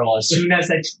squirrel. As soon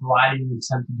as I try to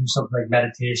attempt to do something like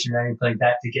meditation or anything like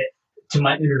that to get to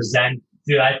my inner Zen,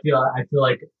 dude, I feel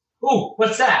like, ooh,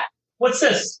 what's that? What's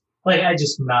this? Like, I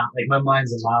just not, like, my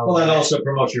mind's a mile away. Well, that also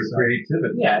promotes your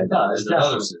creativity. Yeah, it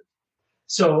does.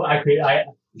 So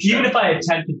even if I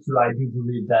attempted to, I do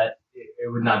believe that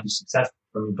it would not be successful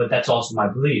for me, but that's also my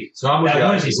belief. So I'm with you,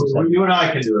 Isaac. You and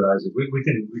I can do it, Isaac. We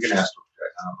can ask him.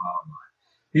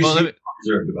 He's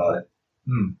reserved about it.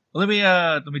 Let me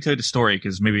tell you the story,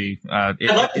 because maybe definitely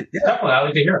I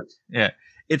like to hear it. Yeah,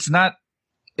 it's not.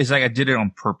 It's like I did it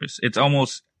on purpose. It's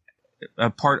almost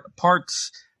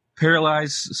parts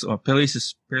paralysis. We'll go with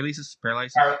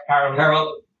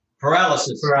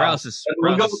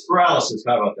paralysis.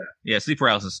 How about that? Yeah, sleep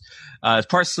paralysis. It's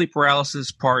part sleep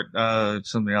paralysis, part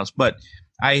something else. But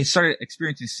I started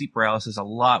experiencing sleep paralysis a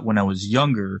lot when I was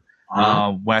younger.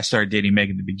 When I started dating Meg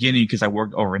in the beginning, because I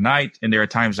worked overnight, and there are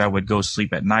times I would go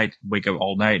sleep at night, wake up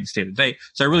all night, and stay the day.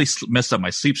 So I really messed up my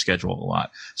sleep schedule a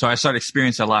lot. So I started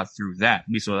experiencing a lot through that. At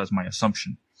least that's my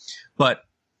assumption. But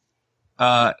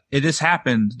it has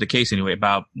happened, the case anyway,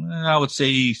 about I would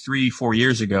say 3-4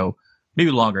 years ago,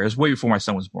 maybe longer. It was way before my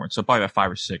son was born, so probably about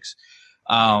 5 or 6.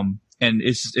 And and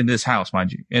it's in this house,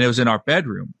 mind you, and it was in our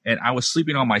bedroom, and I was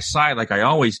sleeping on my side like I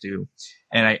always do.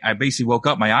 And I basically woke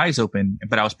up, my eyes open,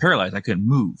 but I was paralyzed. I couldn't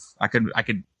move. I could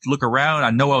look around.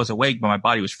 I know I was awake, but my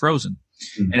body was frozen.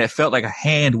 Mm-hmm. And it felt like a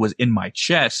hand was in my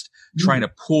chest trying to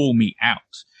pull me out.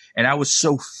 And I was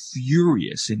so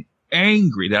furious and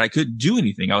angry that I couldn't do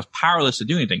anything. I was powerless to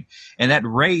do anything. And that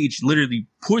rage literally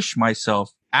pushed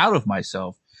myself out of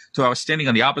myself. So I was standing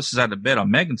on the opposite side of the bed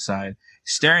on Megan's side,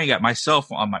 staring at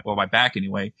myself on my back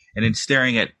anyway, and then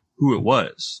staring at who it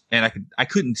was. And I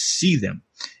couldn't see them.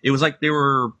 It was like they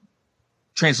were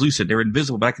translucent. They were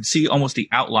invisible, but I could see almost the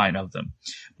outline of them.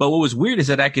 But what was weird is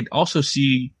that I could also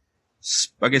see,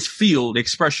 I guess, feel the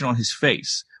expression on his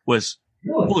face was,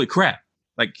 holy crap.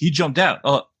 Like he jumped out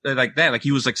like that. Like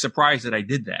he was like surprised that I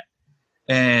did that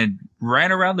and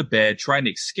ran around the bed trying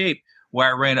to escape, where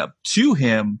I ran up to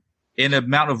him in an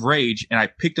amount of rage and I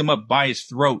picked him up by his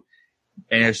throat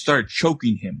and I started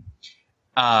choking him.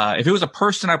 If it was a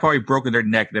person, I probably broken their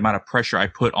neck, the amount of pressure I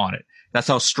put on it. That's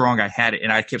how strong I had it.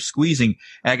 And I kept squeezing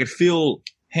and I could feel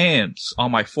hands on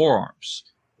my forearms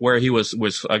where he was,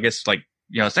 I guess, like,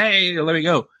 say, hey, let me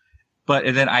go.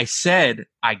 And then I said,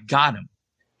 I got him.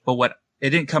 But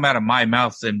it didn't come out of my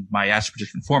mouth in my astral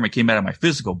projection form. It came out of my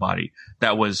physical body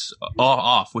that was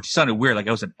off, which sounded weird. Like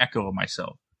I was an echo of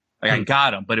myself. Like I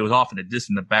got him, but it was off in the distance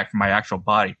in the back from my actual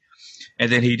body.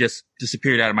 And then he just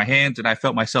disappeared out of my hands and I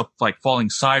felt myself like falling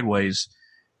sideways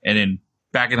and then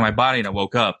back into my body, and I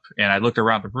woke up and I looked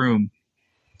around the room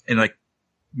and like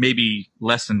maybe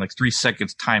less than like 3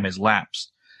 seconds time has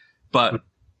lapsed. But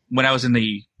when I was in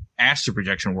the astral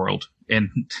projection world and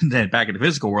then back in the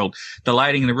physical world, the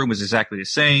lighting in the room was exactly the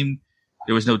same.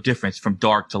 There was no difference from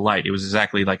dark to light. It was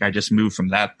exactly like I just moved from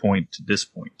that point to this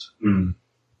point. Mm.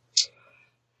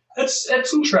 That's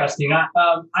interesting.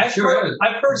 I've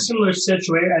heard similar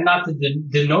situation, and not to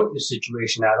denote the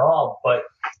situation at all, but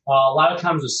a lot of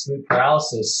times with sleep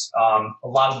paralysis, a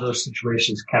lot of those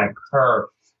situations can occur.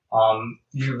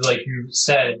 Like you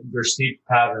said, your sleep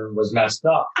pattern was messed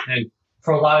up, and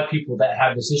for a lot of people that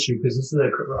have this issue, because this is a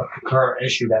current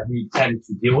issue that we tend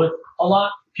to deal with a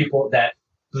lot, people that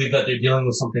believe that they're dealing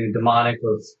with something demonic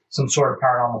or some sort of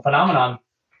paranormal phenomenon.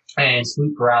 And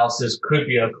sleep paralysis could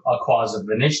be a cause of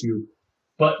an issue,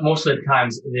 but most of the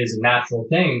times it is a natural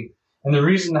thing. And the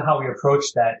reason how we approach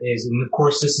that is, and of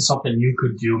course this is something you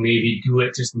could do, maybe do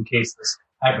it just in case this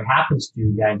ever happens to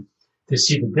you again, to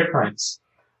see the difference.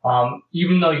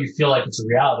 Even though you feel like it's a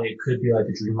reality, it could be like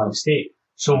a dreamlike state.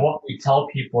 So what we tell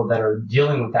people that are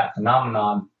dealing with that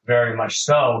phenomenon, very much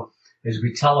so, is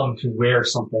we tell them to wear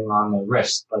something on their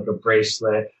wrist, like a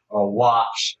bracelet or a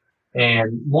watch.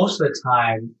 And most of the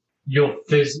time,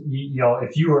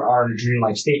 if you are in a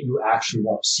dreamlike state, you actually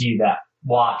won't see that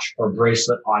watch or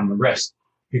bracelet on your wrist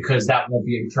because that won't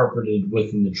be interpreted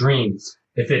within the dream. So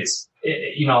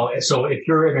if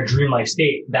you're in a dreamlike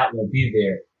state, that won't be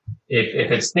there.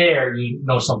 If it's there,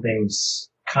 something's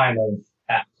kind of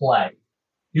at play.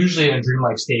 Usually in a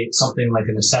dreamlike state, something like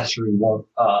an accessory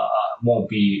won't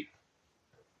be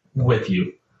with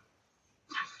you.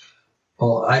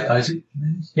 Well, Isaac?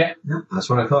 Yeah, that's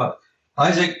what I thought.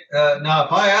 Isaac, now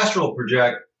if I astral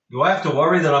project, do I have to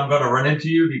worry that I'm going to run into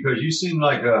you? Because you seem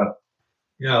like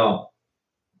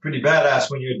pretty badass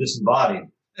when you're disembodied.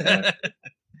 Yeah,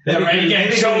 ready to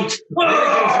get choked.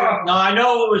 Now, I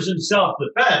know it was in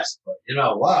self-defense, but,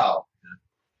 wow.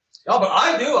 Oh, but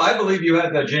I believe you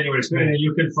had that genuine experience and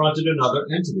you confronted another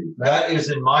entity. That is,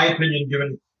 in my opinion,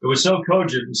 given it was so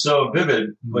cogent and so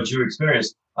vivid what you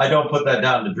experienced. I don't put that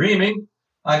down to dreaming.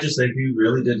 I just think you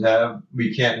really did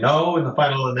we can't know in the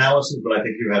final analysis, but I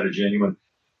think you had a genuine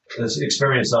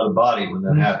experience out of body when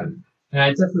that happened. And I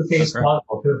definitely think it's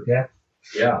possible too. Yeah.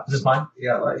 Yeah. Is it fun?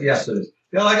 Yeah. Yes, it is.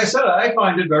 Yeah, like I said, I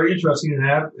find it very interesting and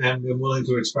am willing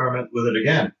to experiment with it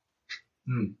again.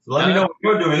 So let me know if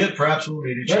you're doing it. Perhaps we'll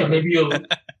meet each other. Maybe you'll.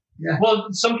 Yeah. Well,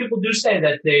 some people do say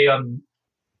that they, and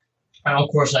of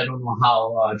course I don't know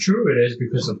how true it is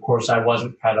because of course I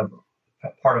wasn't part of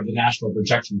the national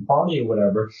projection party or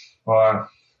whatever,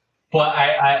 but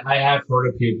I have heard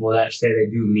of people that say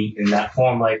they do meet in that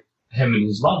form, like him and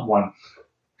his loved one,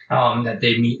 that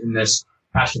they meet in this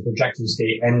astral projection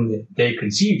state and they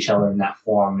can see each other in that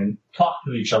form and talk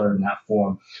to each other in that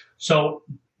form. So,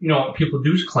 people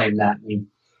do claim that. And,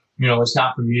 it's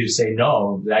not for me to say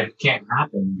no, that can't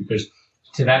happen because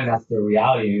to them that's their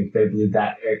reality. And if they believe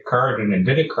that it occurred and it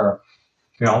did occur,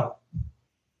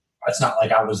 it's not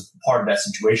like I was part of that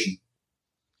situation.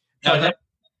 So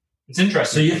it's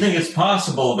interesting. So you think it's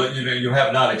possible, but you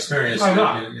have not experienced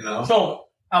it. So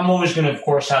I'm always going to, of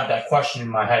course, have that question in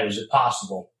my head: is it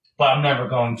possible? But I'm never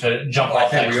going to jump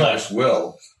off that cliff.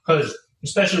 Will because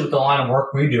especially with the line of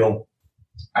work we do,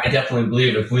 I definitely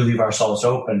believe if we leave ourselves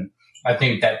open, I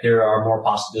think that there are more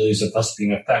possibilities of us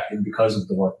being affected because of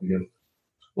the work we do.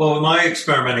 Well, with my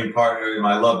experimenting partner,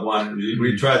 my loved one,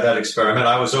 we tried that experiment.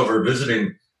 I was over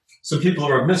visiting some people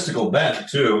who are mystical bent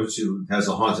too. She has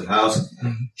a haunted house.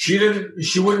 Mm-hmm.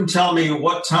 She wouldn't tell me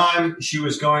what time she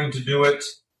was going to do it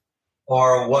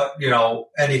or what,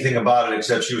 anything about it,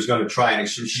 except she was going to try and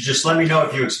she just let me know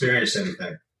if you experienced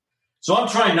anything. So I'm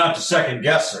trying not to second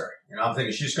guess her. I'm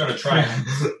thinking she's going to try and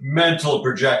mental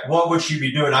project. What would she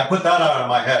be doing? I put that out in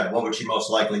my head. What would she most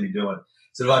likely be doing?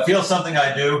 So if I feel something,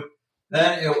 I do.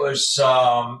 Then it was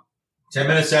 10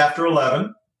 minutes after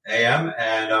 11 a.m.,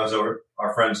 and I was over at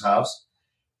our friend's house.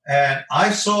 And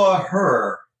I saw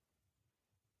her,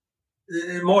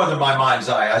 more than my mind's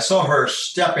eye, I saw her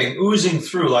oozing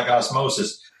through like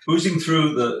osmosis, oozing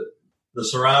through the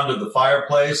surround of the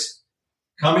fireplace,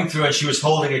 coming through, and she was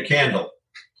holding a candle.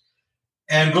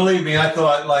 And believe me, I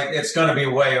thought, it's going to be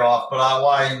way off, but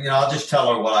I'll just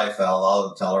tell her what I felt.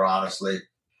 I'll tell her honestly.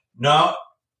 No,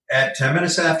 at 10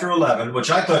 minutes after 11, which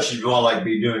I thought she'd more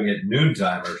be doing it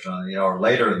noontime or something, or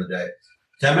later in the day.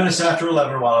 10 minutes after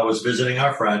 11, while I was visiting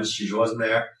our friends, she wasn't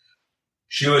there.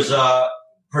 She was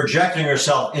projecting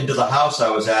herself into the house I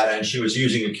was at, and she was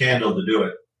using a candle to do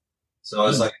it. So I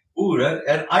was like, ooh,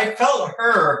 and I felt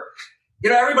her.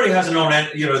 Everybody has their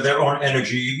own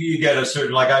energy. You get a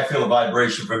certain, I feel a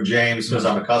vibration from James because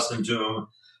I'm accustomed to him,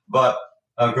 but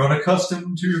I've grown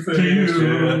accustomed to your face.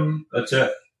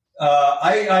 But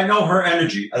I know her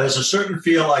energy. There's a certain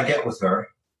feel I get with her.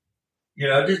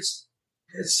 It's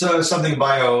something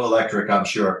bioelectric, I'm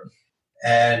sure,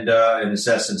 and in its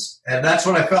essence, and that's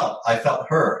what I felt. I felt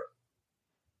her,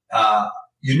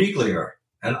 uniquely her,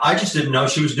 and I just didn't know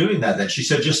she was doing that. Then she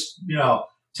said, just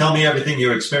tell me everything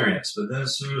you experienced. But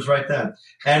it was right then.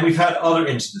 And we've had other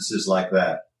instances like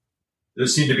that. There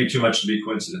seemed to be too much to be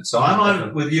coincidence. So I'm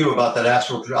on with you about that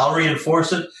astral. I'll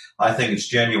reinforce it. I think it's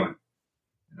genuine.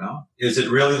 Is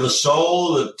it really the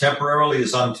soul that temporarily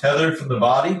is untethered from the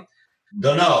body?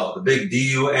 Don't know. The big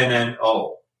DUNNO.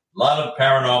 A lot of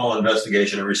paranormal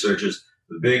investigation and researchers.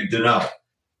 The big dunno.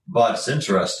 But it's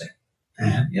interesting.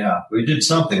 And we did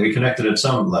something. We connected at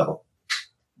some level.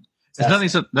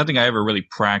 It's nothing I ever really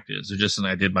practiced. It's just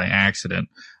something I did by accident.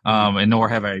 And nor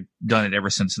have I done it ever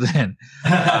since then.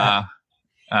 But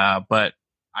I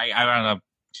don't know.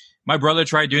 My brother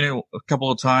tried doing it a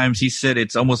couple of times. He said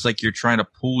it's almost like you're trying to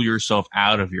pull yourself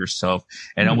out of yourself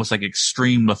and almost like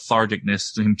extreme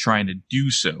lethargicness to him trying to do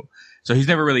so. So he's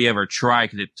never really ever tried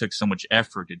because it took so much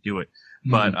effort to do it.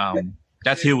 But,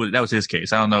 that was his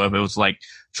case. I don't know if it was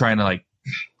trying to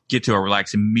get to a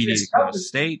relaxed immediate kind of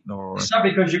state, or it's not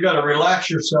because you got to relax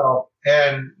yourself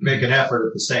and make an effort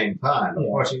at the same time. Of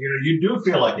course, you do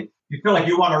feel like it. You feel like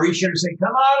you want to reach in and say,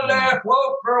 "Come out of there,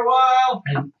 float for a while."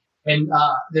 And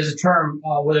there's a term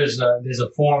where there's a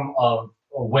form of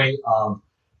a way of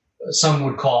some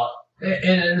would call it.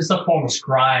 It's a form of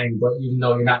scrying, but even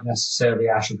though you're not necessarily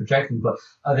astral projecting, but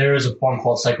there is a form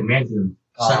called psychomantium.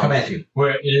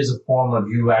 Where it is a form of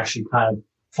you actually kind of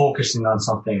focusing on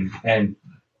something and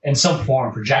in some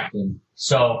form projecting.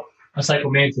 So a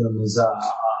psychomantium is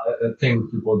a thing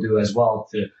people do as well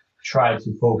to try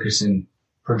to focus and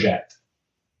project.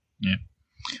 Yeah.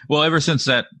 Well, ever since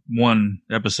that one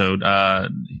episode,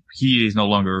 he no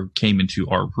longer came into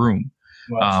our room.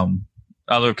 Right.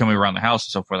 Other coming around the house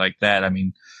and so forth like that. I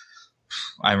mean,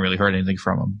 I haven't really heard anything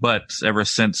from him. But ever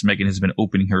since Megan has been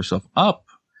opening herself up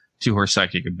to her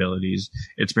psychic abilities,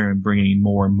 it's been bringing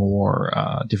more and more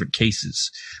different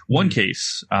cases. One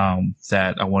case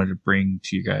that I wanted to bring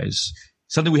to you guys,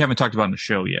 something we haven't talked about in the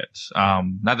show yet.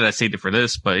 Not that I saved it for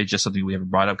this, but it's just something we haven't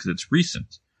brought up because it's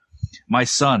recent. My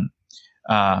son,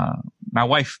 my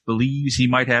wife believes he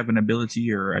might have an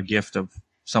ability or a gift of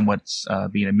somewhat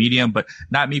being a medium, but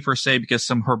not me per se, because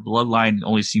her bloodline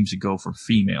only seems to go for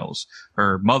females.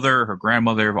 Her mother, her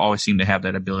grandmother have always seemed to have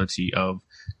that ability of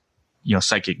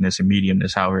psychicness and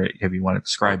mediumness, however you want to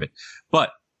describe it. But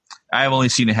I've only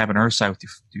seen it happen on her side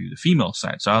through the female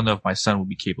side. So I don't know if my son will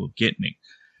be capable of getting it.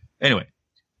 Anyway,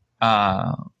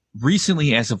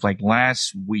 recently, as of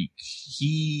last week,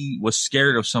 he was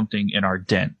scared of something in our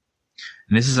den.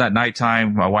 And this is at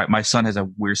nighttime. My son has a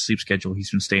weird sleep schedule. He's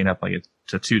been staying up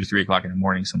to 2 to 3 o'clock in the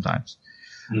morning sometimes.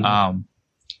 Mm-hmm.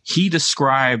 He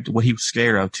described what he was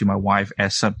scared of to my wife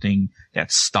as something that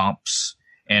stomps.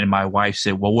 And my wife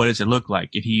said, "Well, what does it look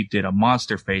like?" And he did a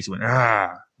monster face. He went,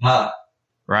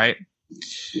 right?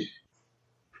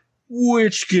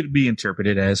 Which could be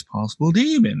interpreted as possible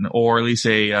demon, or at least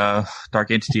a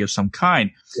dark entity of some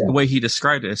kind. Yeah. The way he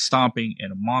described it as stomping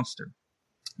and a monster.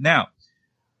 Now,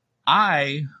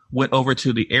 I went over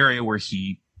to the area where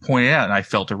he pointed out and I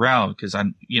felt around because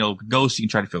I'm, ghost, you can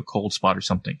try to feel a cold spot or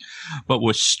something. But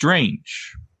what's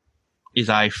strange is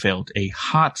I felt a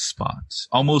hot spot,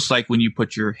 almost like when you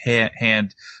put your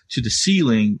hand to the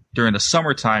ceiling during the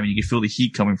summertime and you can feel the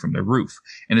heat coming from the roof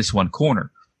in this one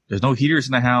corner. There's no heaters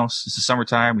in the house. It's the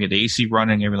summertime. We had the AC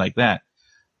running, everything like that.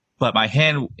 But my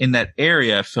hand in that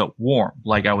area felt warm,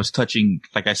 like I was touching,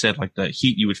 like I said, like the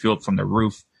heat you would feel from the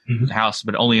roof of the house,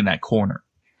 but only in that corner.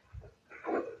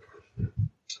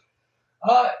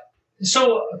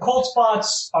 So cold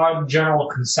spots are the general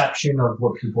conception of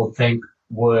what people think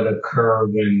would occur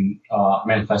when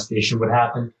manifestation would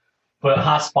happen. But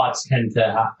hot spots tend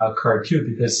to occur too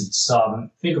because it's,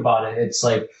 think about it, it's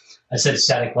like I said,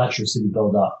 static electricity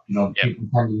build up. People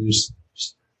tend to use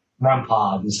REM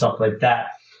pods and stuff like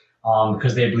that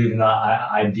because they believe in the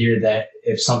idea that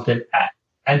if something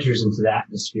enters into the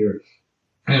atmosphere,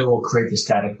 it will create the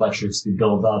static electricity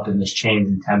build up and this change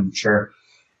in temperature.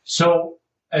 So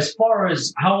as far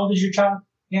as how old is your child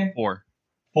again? 4.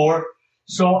 4.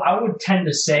 So I would tend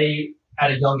to say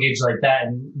at a young age like that,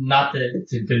 and not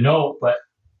to denote, but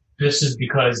this is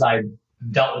because I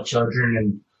dealt with children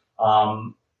and,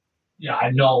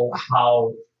 I know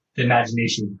how the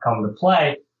imagination can come into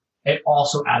play. And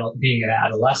also being an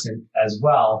adolescent as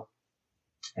well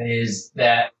is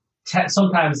that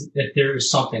sometimes if there is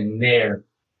something there,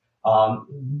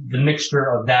 the mixture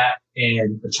of that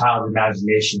and the child's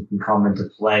imagination can come into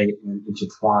play and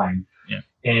intertwine. Yeah.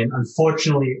 And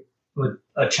unfortunately, with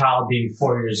a child being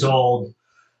 4 years old,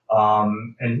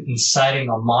 and inciting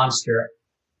a monster,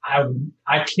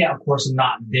 I can't, of course, I'm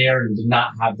not there and did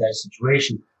not have that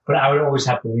situation, but I would always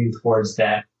have to lean towards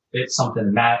that. It's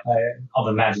something of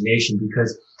imagination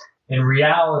because in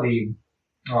reality,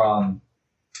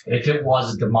 if it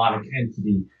was a demonic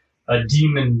entity, a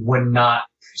demon would not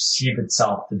perceive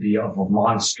itself to be of a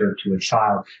monster to a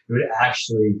child. It would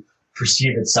actually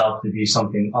perceive itself to be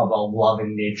something of a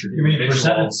loving nature. You mean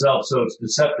present itself so it's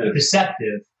deceptive?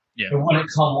 Deceptive. Yeah. It wouldn't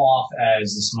come off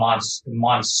as this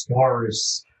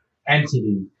monstrous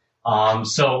entity.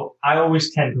 So I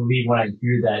always tend to leave when I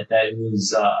hear that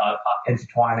is a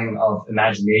intertwining of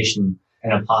imagination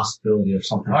and a possibility of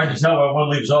something. Hard to tell where one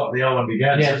leaves off the other one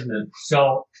begins, isn't it?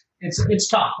 So it's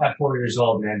tough at 4 years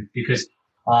old, man, because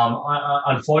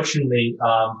unfortunately,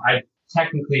 I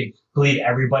technically believe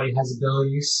everybody has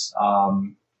abilities,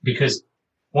 because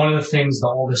one of the things, the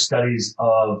oldest studies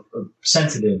of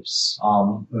sensitives,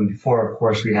 before, of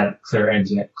course, we had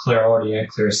clairaudient,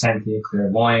 clairsentient,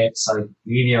 clairvoyant, psychic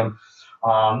medium,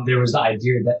 there was the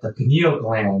idea that the pineal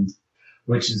gland,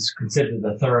 which is considered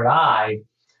the third eye,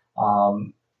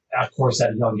 of course,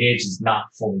 at a young age is not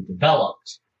fully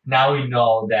developed. Now we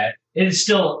know that it is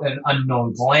still an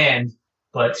unknown gland,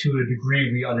 but to a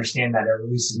degree we understand that it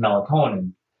releases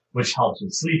melatonin, which helps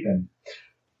with sleeping.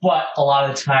 But a lot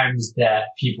of the times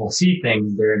that people see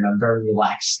things, they're in a very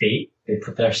relaxed state. They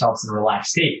put themselves in a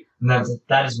relaxed state. And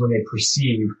that is when they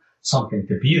perceive something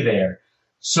to be there.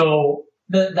 So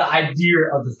the idea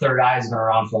of the third eye has been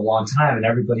around for a long time, and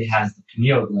everybody has the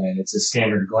pineal gland. It's a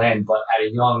standard gland, but at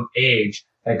a young age,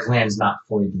 that gland is not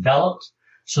fully developed.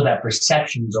 So that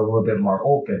perception is a little bit more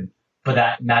open, but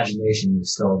that imagination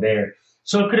is still there.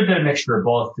 So it could have been a mixture of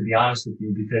both, to be honest with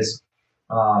you, because,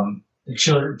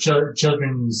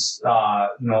 children's,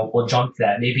 will jump to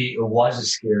that. Maybe it was a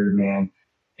scary man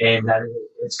and that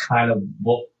it's kind of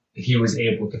what he was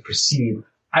able to perceive.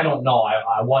 I don't know.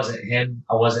 I wasn't him.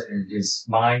 I wasn't in his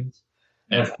mind.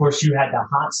 And of course you had the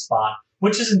hot spot,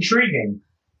 which is intriguing,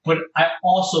 but I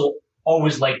also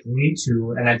always like to lean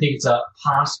to, and I think it's a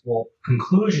possible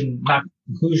conclusion,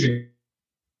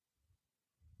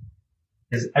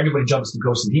 is everybody jumps to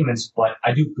ghosts and demons, but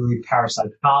I do believe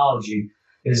parapsychology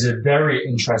is a very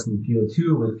interesting field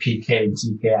too with PK and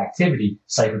TK activity,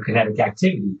 psychokinetic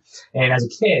activity. And as a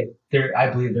kid, I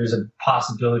believe there's a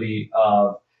possibility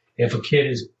of if a kid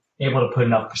is able to put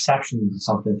enough perception into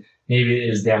something, maybe it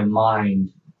is their mind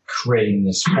creating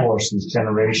this force, this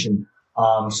generation.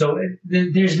 So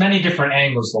there's many different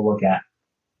angles to look at.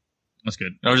 That's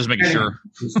good. I was just making sure.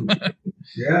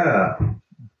 Yeah.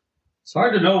 It's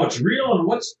hard to know what's real and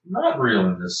what's not real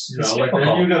in this. Like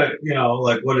then you gotta,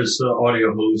 like what is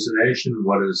audio hallucination?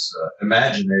 What is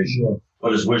imagination?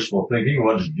 What is wishful thinking?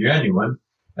 What is genuine?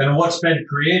 And what's been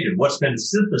created? What's been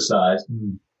synthesized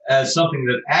as something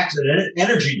that acts as an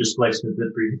energy displacement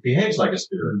that behaves like a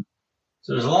spirit?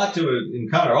 So there's a lot to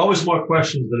encounter. Always more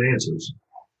questions than answers.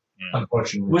 Yeah.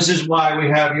 Unfortunately. Which is why we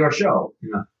have your show.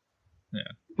 Yeah.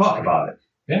 Talk about it.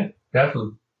 Yeah,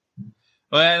 definitely.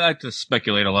 Well, I like to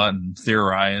speculate a lot and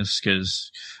theorize because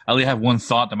I only have one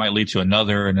thought that might lead to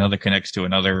another, and another connects to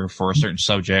another for a certain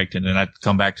subject, and then I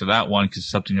come back to that one because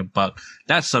something about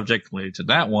that subject related to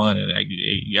that one, and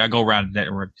I go around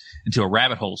into a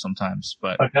rabbit hole sometimes.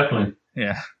 But Definitely.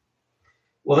 yeah.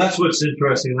 Well, that's what's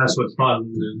interesting. That's what's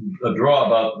fun. A draw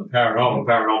about the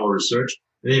paranormal research,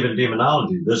 and even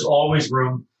demonology. There's always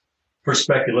room for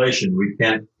speculation. We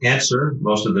can't answer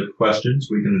most of the questions.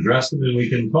 We can address them and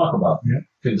we can talk about them.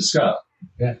 Can discuss.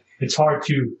 Yeah. It's hard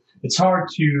to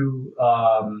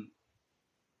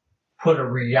put a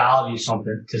reality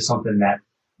to something that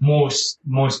most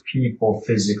people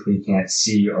physically can't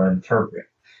see or interpret.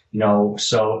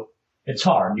 So it's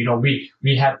hard. We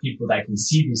have people that can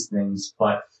see these things,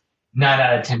 but 9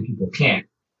 out of 10 people can't.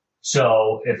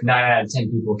 So if 9 out of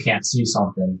 10 people can't see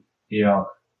something,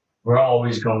 we're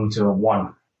always going to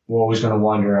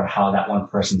wonder how that one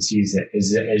person sees it.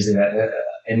 Is it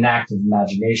an act of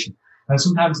imagination? And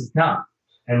sometimes it's not.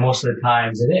 And most of the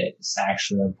times it is,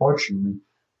 actually, unfortunately.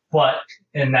 But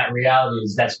in that reality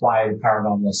that's why the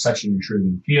paranormal is such an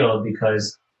intriguing field,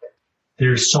 because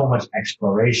there's so much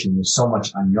exploration. There's so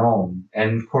much unknown.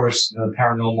 And of course, the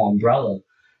paranormal umbrella,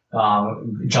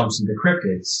 jumps into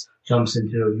cryptids, jumps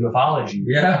into ufology,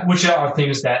 which are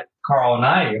things that Carl and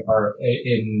I are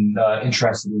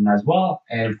interested in as well.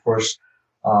 And of course,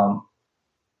 brought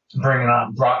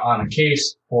on a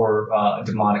case for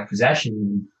demonic possession.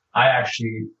 And I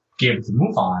actually gave it to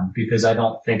move on because I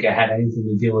don't think it had anything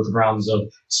to deal with the realms of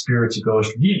spirits or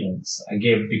ghosts or demons. I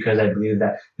gave it because I believe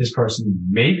that this person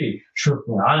maybe,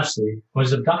 truthfully, honestly,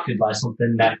 was abducted by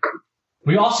something that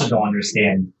we also don't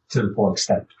understand to the full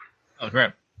extent. Oh,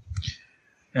 crap.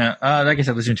 Yeah, I guess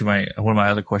I listened to one of my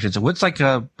other questions. What's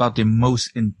about the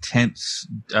most intense,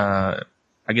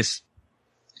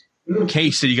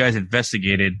 case that you guys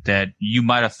investigated that you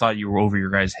might have thought you were over your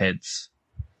guys' heads?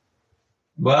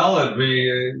 Well, it'd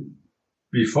be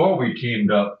before we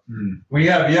teamed up. We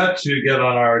have yet to get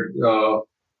on our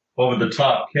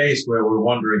over-the-top case where we're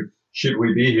wondering, should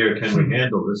we be here? Can we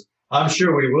handle this? I'm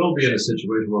sure we will be in a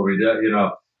situation where we,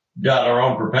 got our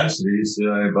own propensities,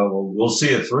 but we'll see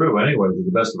it through anyway to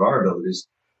the best of our abilities.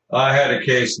 I had a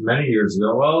case many years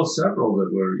ago, several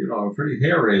that were, pretty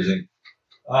hair-raising.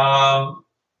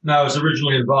 Now, I was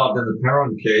originally involved in the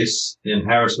Perron case in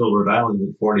Harrisville, Rhode Island,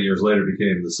 that 40 years later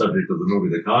became the subject of the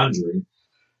movie The Conjuring.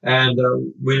 And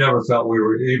we never felt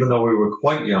even though we were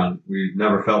quite young, we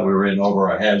never felt we were in over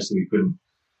our heads, so we couldn't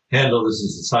handle this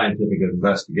as a scientific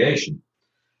investigation.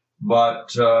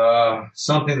 But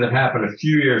something that happened a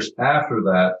few years after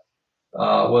that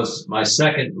was my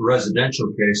second residential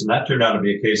case, and that turned out to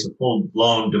be a case of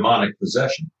full-blown demonic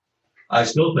possession. I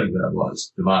still think that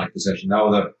was demonic possession.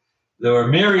 Now, there were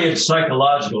myriad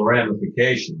psychological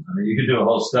ramifications. I mean, you could do a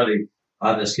whole study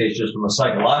on this case just from a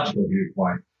psychological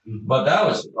viewpoint. But that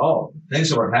was, things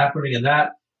that were happening in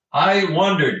that. I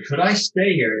wondered, could I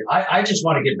stay here? I just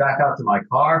want to get back out to my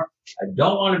car. I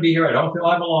don't want to be here. I don't feel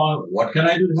I belong. What can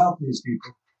I do to help these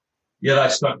people? Yet I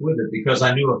stuck with it because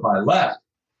I knew if I left,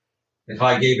 if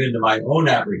I gave in to my own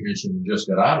apprehension and just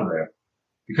got out of there,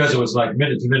 because it was like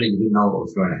minute to minute, you didn't know what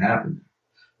was going to happen.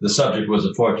 The subject was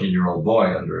a 14-year-old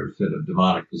boy under a fit of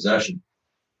demonic possession.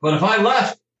 But if I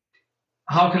left,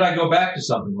 how could I go back to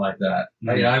something like that?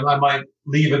 I might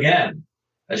leave again.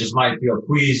 I just might feel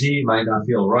queasy, might not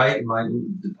feel right, might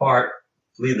depart,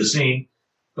 flee the scene.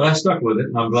 But I stuck with it,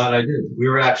 and I'm glad I did. We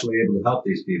were actually able to help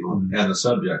these people and the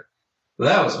subject. But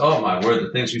that was, oh my word,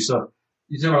 the things we saw.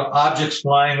 You know, objects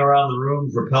flying around the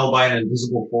room, propelled by an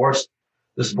invisible force.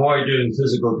 This boy doing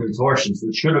physical contortions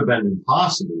that should have been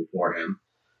impossible for him.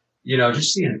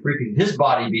 Just seeing his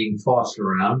body being tossed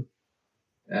around,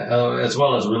 as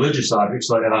well as religious objects.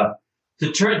 Like,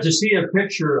 to see a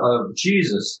picture of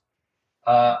Jesus,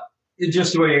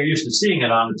 just the way you're used to seeing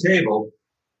it on the table,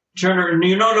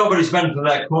 nobody's been to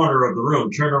that corner of the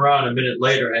room. Turn around a minute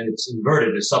later and it's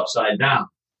inverted. It's upside down.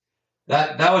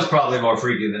 That was probably more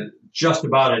freaky than just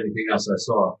about anything else I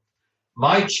saw.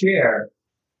 My chair,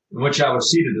 in which I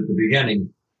was seated at the beginning,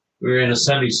 we were in a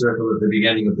semicircle at the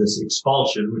beginning of this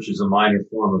expulsion, which is a minor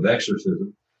form of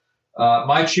exorcism.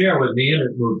 My chair with me in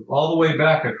it moved all the way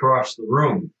back across the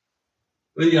room,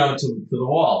 to the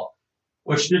wall,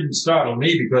 which didn't startle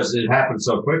me because it happened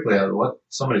so quickly. I thought,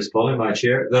 somebody's pulling my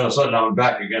chair? Then all of a sudden I'm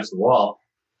back against the wall.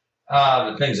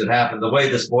 The things that happened, the way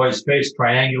this boy's face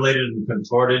triangulated and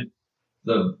contorted,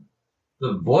 the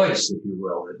voice, if you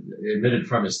will, emitted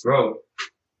from his throat.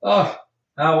 Oh,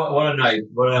 what a night.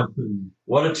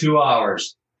 What a 2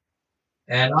 hours.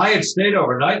 And I had stayed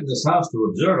overnight in this house to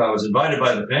observe. I was invited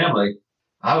by the family.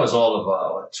 I was all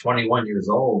of 21 years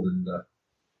old. And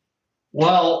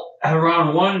Well, at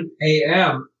around 1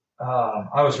 a.m.,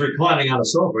 I was reclining on a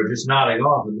sofa, just nodding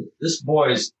off, and this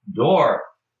boy's door,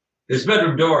 his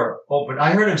bedroom door opened.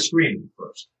 I heard him screaming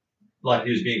first, like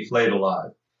he was being flayed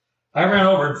alive. I ran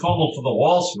over and fumbled for the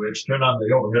wall switch, turned on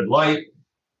the overhead light.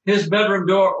 His bedroom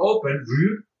door opened,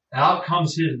 out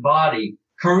comes his body,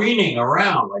 careening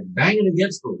around, like banging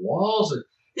against the walls. And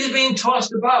he's being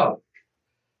tossed about.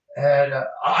 And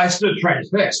I stood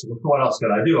transfixed. What else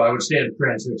could I do? I would stand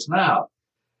transfixed now.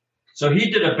 So he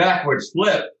did a backwards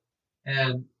flip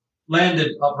and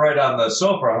landed upright on the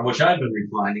sofa on which I'd been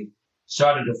reclining,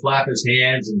 started to flap his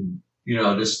hands, and,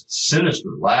 this sinister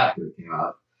laughter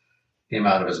came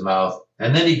out of his mouth.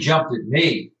 And then he jumped at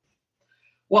me.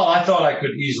 Well, I thought I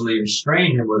could easily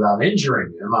restrain him without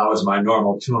injuring him. I was my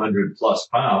normal 200 plus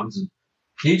pounds, and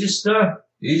he just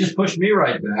pushed me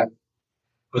right back.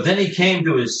 But then he came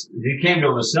to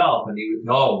himself, and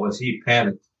was he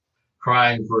panicked,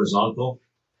 crying for his uncle?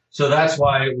 So that's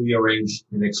why we arranged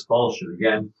an expulsion.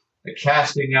 Again, a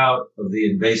casting out of the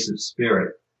invasive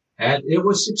spirit. And it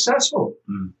was successful.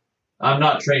 Mm. I'm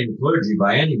not trained clergy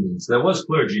by any means. There was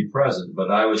clergy present, but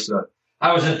I was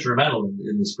instrumental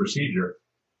in this procedure.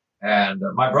 And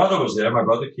my brother was there, my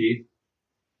brother Keith.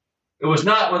 It was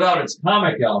not without its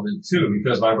comic element too,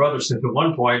 because my brother said at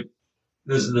one point,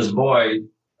 this boy,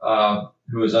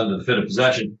 who was under the fit of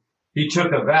possession, he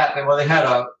took a vat, and they had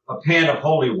a pan of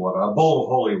holy water, a bowl of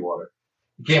holy water.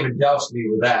 He came and doused me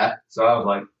with that. So I was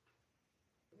like,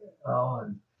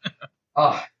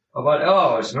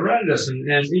 it's horrendous and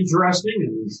interesting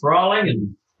and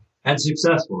enthralling and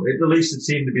successful. At least it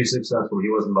seemed to be successful. He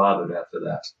wasn't bothered after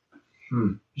that.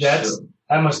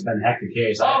 That must have been a hectic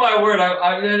case. Oh my word!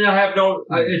 I have no.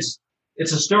 It's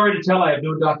a story to tell. I have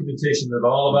no documentation at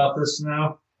all about this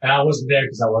now. And I wasn't there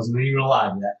because I wasn't even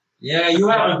alive yet. Yeah, you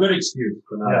have a good excuse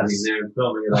for not being there and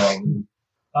filming it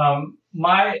all.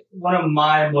 One of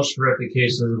my most horrific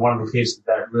cases, one of the cases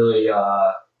that really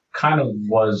kind of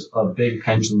was a big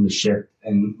pendulum shift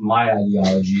in my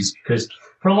ideologies, because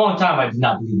for a long time I did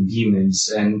not believe in demons,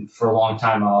 and for a long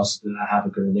time I also did not have a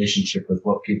good relationship with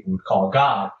what people would call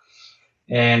God.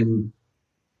 And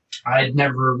I had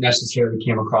never necessarily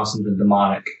came across something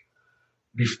demonic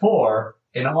before,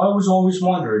 and I was always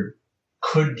wondered,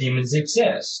 could demons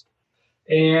exist?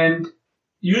 And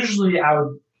usually I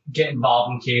would get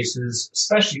involved in cases,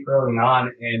 especially early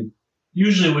on, and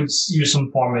usually would use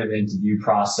some form of interview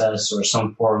process or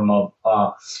some form of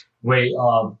way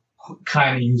of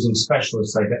kind of using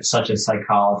specialists such as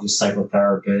psychologists,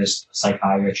 psychotherapists,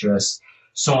 psychiatrists,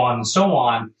 so on and so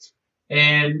on.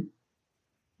 And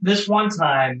this one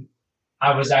time,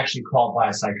 I was actually called by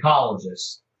a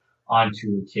psychologist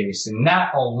onto a case, and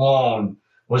that alone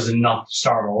was enough to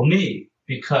startle me,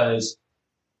 because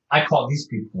I called these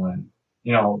people in.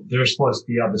 They're supposed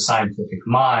to be of the scientific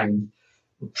mind,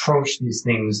 approach these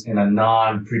things in a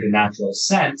non-preternatural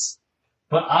sense,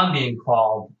 but I'm being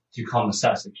called to come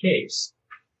assess a case.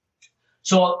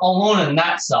 So alone in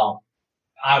that self,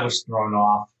 I was thrown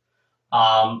off.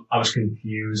 I was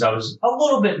confused. I was a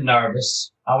little bit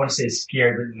nervous. I wouldn't say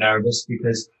scared, but nervous,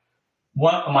 because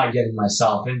what am I getting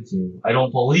myself into? I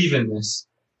don't believe in this,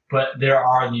 but there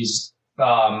are these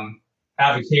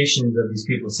avocations of these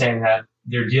people saying that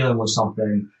they're dealing with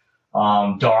something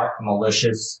dark,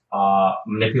 malicious,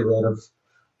 manipulative,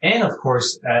 and of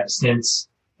course, since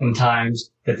in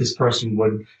times that this person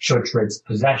would show traits of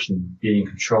possession, being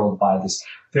controlled by this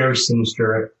very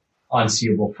sinister,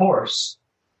 unseeable force.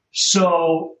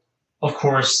 So, of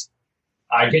course,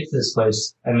 I get to this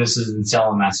place, and this is in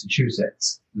Salem,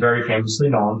 Massachusetts, very famously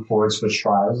known for its witch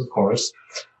trials, of course,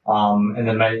 and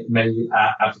then many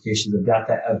applications of death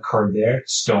that occurred there,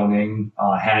 stoning,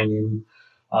 hanging,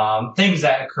 things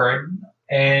that occurred.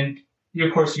 And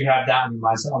of course, you have that in your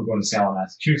mindset. I'm going to Salem,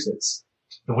 Massachusetts,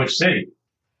 the witch city.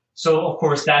 So, of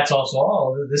course, that's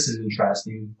also, this is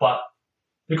interesting. But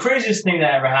the craziest thing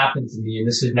that ever happened to me, and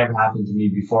this had never happened to me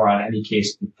before on any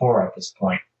case before at this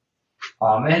point,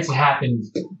 and it's happened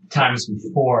times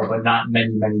before, but not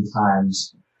many, many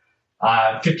times.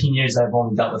 15 years, I've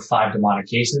only dealt with 5 demonic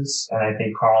cases, and I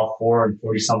think Carl 4 and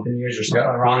 40 something years or something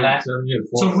around that.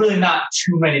 So really not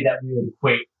too many that we would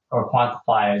equate or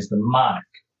quantify as demonic.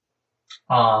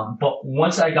 But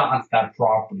once I got onto that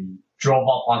property, drove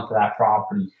up onto that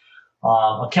property,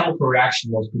 a chemical reaction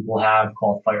most people have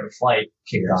called fight or flight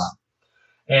kicked on.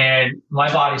 And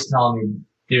my body's telling me,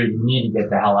 dude, you need to get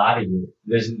the hell out of here.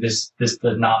 This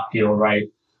does not feel right.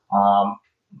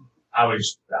 I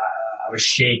was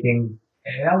shaking,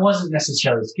 and I wasn't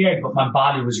necessarily scared, but my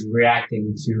body was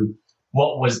reacting to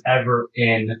what was ever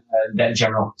in that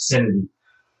general vicinity.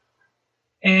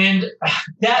 And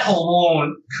that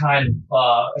alone kind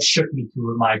of shook me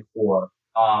to my core.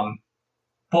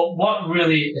 But what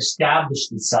really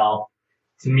established itself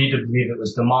to me to believe it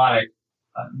was demonic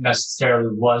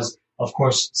necessarily was, of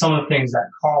course, some of the things that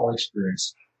Carl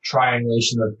experienced.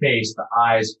 Triangulation of the face, the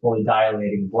eyes fully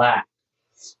dilating black.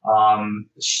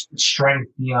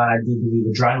 Strength beyond, I do believe,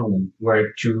 adrenaline,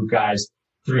 where two guys,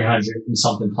 300 and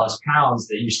something plus pounds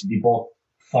that used to be both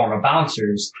former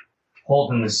bouncers,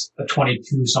 holding this a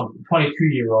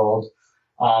 22-year-old,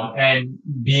 and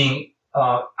being,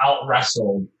 out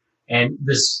wrestled. And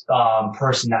this,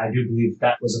 person that I do believe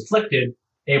that was afflicted,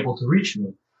 able to reach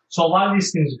me. So a lot of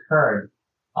these things occurred.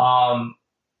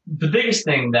 The biggest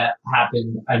thing that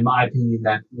happened, in my opinion,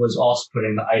 that was also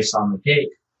putting the icing on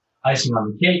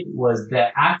the cake was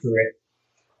that after it,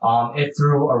 it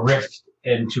threw a rift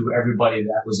into everybody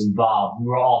that was involved. We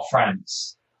were all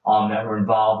friends, that were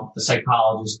involved. The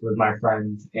psychologist was my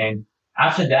friend. And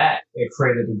after that, it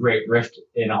created a great rift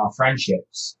in our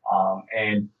friendships.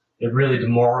 And it really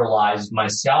demoralized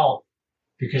myself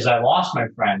because I lost my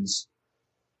friends.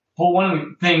 But one of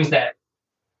the things that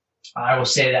I will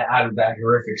say that out of that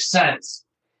horrific sense,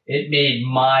 it made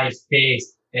my faith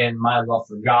and my love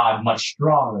for God much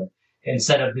stronger.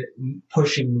 Instead of it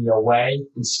pushing me away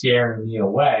and scaring me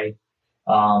away,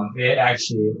 it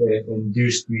actually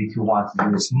induced me to want to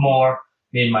do this more,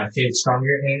 made my faith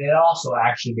stronger, and it also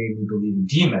actually made me believe in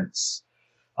demons.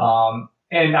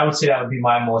 And I would say that would be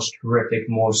my most horrific,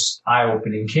 most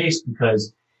eye-opening case,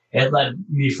 because it led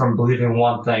me from believing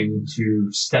one thing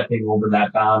to stepping over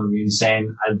that boundary and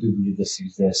saying, I do believe this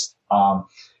exists.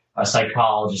 A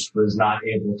psychologist was not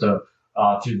able to,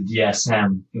 through the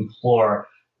DSM, implore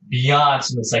beyond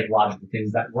some of the psychological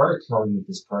things that were occurring with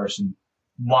this person,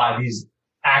 why these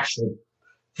actual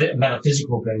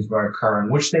metaphysical things were occurring,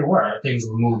 which they were. Things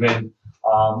were moving.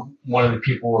 One of the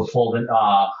people were pulled in,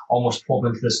 almost pulled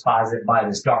into this closet by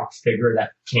this dark figure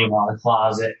that came out of the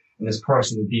closet, and this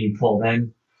person was being pulled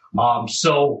in.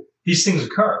 So these things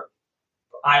occur.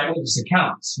 Eyewitness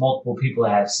accounts. Multiple people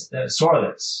saw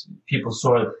this. People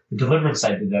saw the deliverance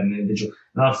I did an individual.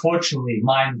 And unfortunately,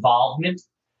 my involvement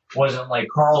wasn't like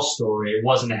Carl's story. It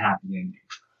wasn't a happy ending.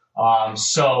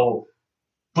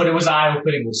 But it was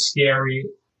eye-opening, it was scary,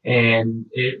 and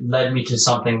it led me to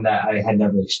something that I had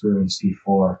never experienced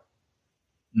before.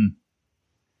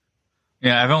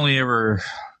 Yeah, I've only ever,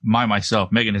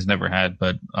 myself, Megan has never had,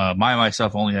 but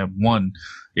myself only have one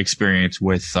experience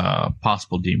with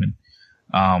possible demon.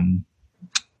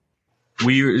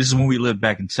 This is when we lived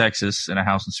back in Texas in a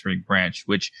house in Spring Branch,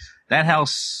 which that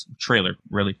house, trailer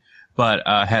really, but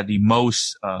had the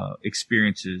most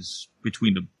experiences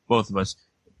between the both of us.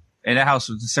 And that house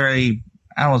was necessarily,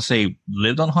 I don't want to say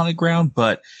lived on haunted ground,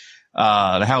 but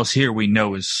the house here we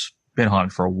know has been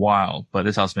haunted for a while, but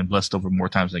this house has been blessed over more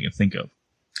times than I can think of.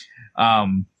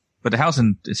 But the house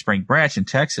in Spring Branch in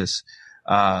Texas,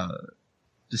 the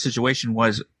situation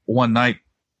was one night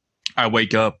I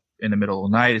wake up in the middle of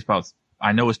the night.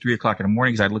 I know it's 3:00 in the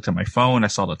morning because I looked at my phone. I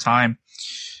saw the time,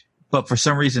 but for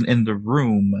some reason in the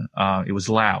room, it was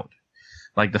loud.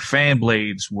 Like the fan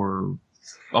blades were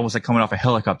almost like coming off a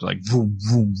helicopter, like boom,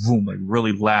 boom, boom, like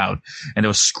really loud. And there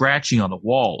was scratching on the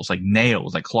walls, like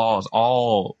nails, like claws,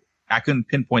 all, I couldn't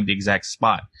pinpoint the exact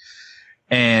spot.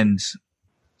 And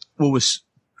what was,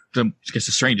 I guess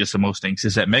the strangest of most things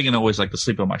is that Megan always liked to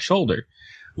sleep on my shoulder.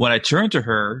 When I turned to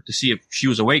her to see if she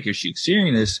was awake, if she was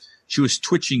experiencing this, she was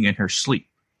twitching in her sleep.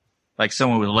 Like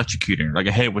someone was electrocuting her, like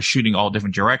her head was shooting all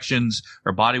different directions.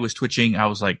 Her body was twitching. I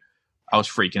was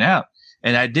freaking out.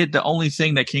 And I did the only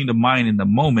thing that came to mind in the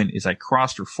moment is I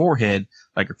crossed her forehead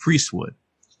like a priest would.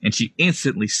 And she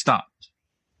instantly stopped.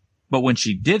 But when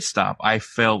she did stop, I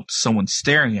felt someone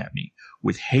staring at me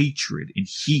with hatred and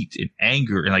heat and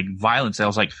anger and like violence. I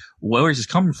was like, where is this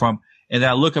coming from? And then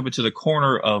I look up into the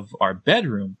corner of our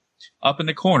bedroom, up in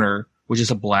the corner, which is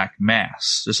a black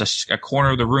mass. There's a corner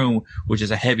of the room, which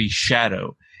is a heavy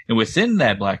shadow. And within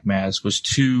that black mass was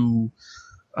two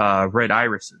red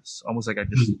irises, almost like I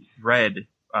just read,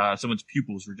 someone's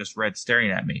pupils were just red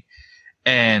staring at me.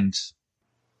 And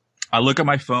I look at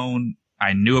my phone.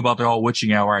 I knew about the whole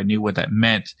witching hour. I knew what that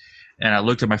meant. And I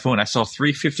looked at my phone. I saw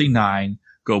 3:59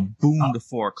 go boom to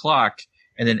 4:00.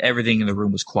 And then everything in the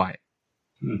room was quiet.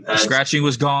 The scratching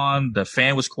was gone. The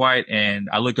fan was quiet. And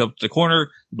I looked up the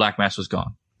corner. The black mass was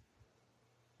gone.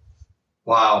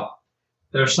 Wow.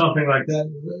 There's something like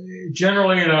that.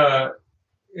 Generally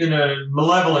in a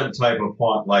malevolent type of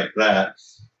haunt like that,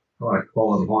 I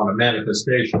call it haunt, a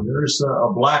manifestation, there's a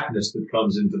blackness that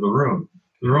comes into the room.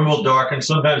 The room will darken.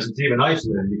 Sometimes it's even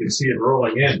isolated. You can see it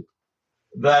rolling in.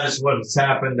 that is what's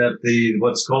happened at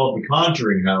what's called the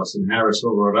Conjuring House in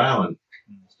Harrisville, Rhode Island,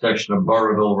 section of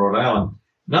Burrillville, Rhode Island.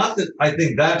 Not that I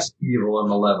think that's evil and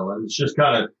malevolent. It's just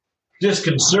kind of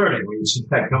disconcerting when you see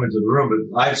that come into the room.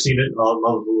 But I've seen it.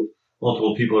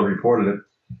 Multiple people have reported it.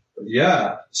 But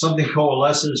yeah, something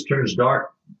coalesces, turns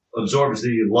dark, absorbs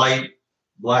the light,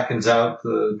 blackens out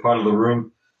the part of the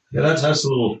room. Yeah, that's a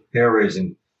little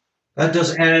hair-raising. And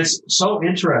it's so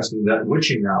interesting that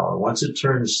witching hour, once it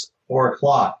turns 4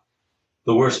 o'clock,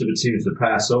 the worst of it seems to have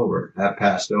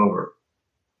passed over.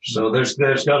 So there's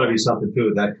got to be something to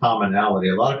it, that commonality.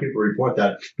 A lot of people report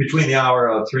that between the hour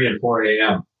of 3 and 4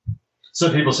 a.m.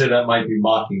 Some people say that might be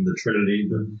mocking the Trinity,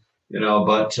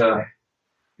 but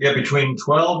between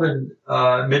 12 and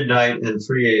midnight and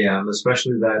 3 a.m.,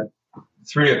 especially that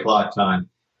 3 o'clock time,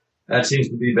 that seems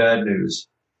to be bad news.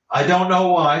 I don't know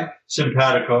why,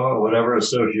 simpatico or whatever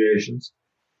associations,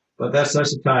 but that's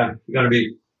the time. You're going to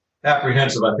be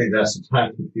apprehensive. I think that's the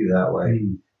time to be that way.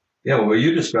 Mm. Yeah, well, what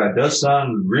you described does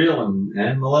sound real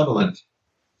and malevolent.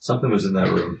 Something was in that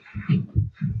room.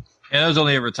 Yeah, that was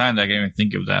only every time that I can even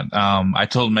think of that. I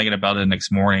told Megan about it the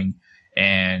next morning,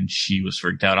 and she was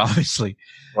freaked out, obviously.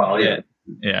 Well, yeah.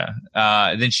 Yeah.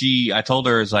 Then I told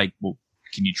her, it's like, well,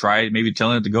 can you try maybe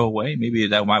telling it to go away? Maybe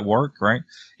that might work, right?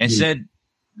 And said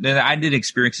that I did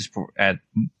experience this at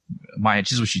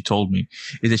this is what she told me,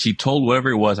 is that she told whatever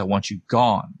it was, I want you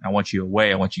gone. I want you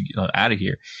away. I want you out of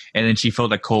here. And then she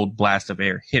felt a cold blast of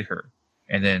air hit her.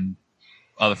 And then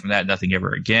other from that, nothing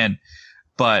ever again.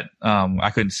 But,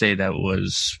 I couldn't say that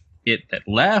was it that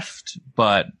left,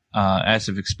 but, as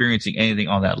of experiencing anything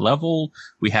on that level,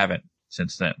 we haven't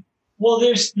since then. Well,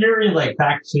 there's theory, like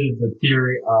back to the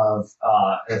theory of,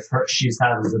 if she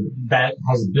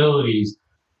has abilities,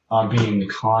 being the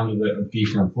conduit of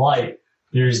beacon of light.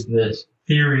 There's this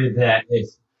theory that if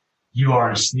you are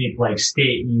in a sleep-like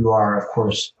state, you are, of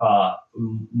course,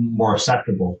 more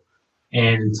susceptible.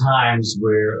 And in times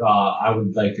where I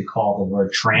would like to call the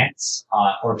word trance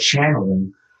or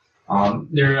channeling,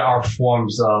 there are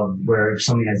forms of where if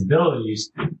somebody has abilities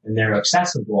and they're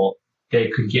accessible, they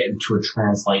could get into a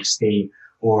trance-like state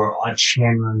or a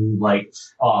channeling-like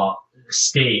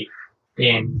state,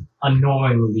 and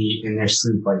unknowingly in their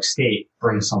sleep-like state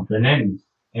bring something in.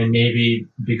 And maybe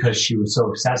because she was so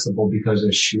accessible, because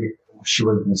she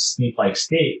was in a sleep-like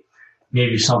state,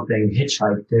 maybe something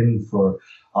hitchhiked in for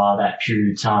that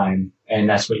period of time, and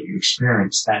that's what you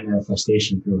experienced, that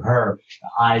manifestation through her. The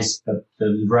eyes,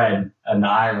 the red, and the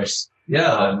iris.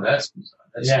 Yeah, that's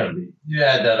gotta be. You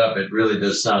add that up, it really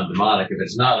does sound demonic. If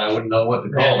it's not, I wouldn't know what to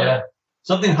call it.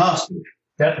 Something hostile.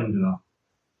 Definitely.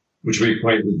 Which we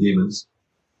equate with demons.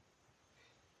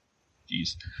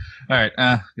 Jeez. All right.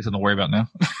 Guess I'm not worry about now.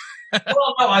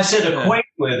 Well, no, I said equate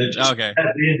with it. Just okay.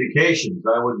 As the indications,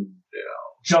 I wouldn't,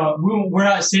 So we're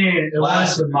not saying it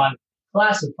was demonic.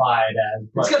 Classified as.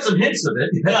 It's got some hints of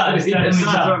it. Yeah, it's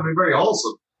not very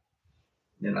wholesome.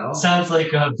 Sounds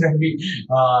like a very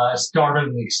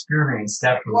startling experience,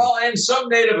 definitely. Well, and some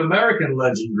Native American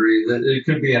legendary that it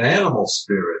could be an animal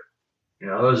spirit.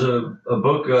 There's a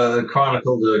book that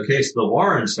chronicled a case the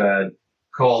Warrens had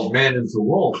called Man into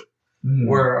Wolf,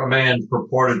 where a man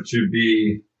purported to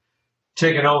be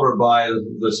taken over by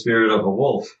the spirit of a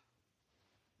wolf.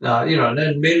 Now, and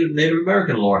then Native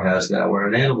American lore has that, where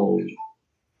an animal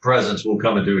presence will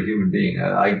come into a human being.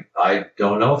 I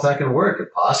don't know if that can work,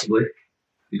 possibly,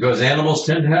 because animals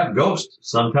tend to have ghosts.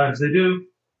 Sometimes they do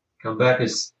come back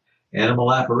as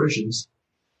animal apparitions.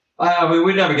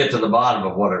 We never get to the bottom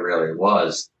of what it really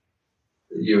was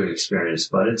that you experienced,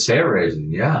 but it's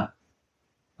hair-raising, yeah.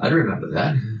 I'd remember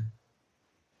that.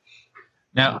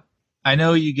 Now, I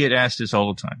know you get asked this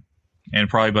all the time, and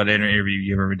probably about any interview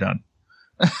you've ever done.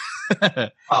 I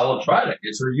will try to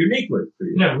answer uniquely for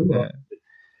you.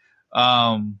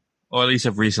 Or at least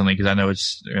of recently, because I know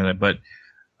it's, but,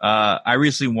 I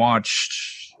recently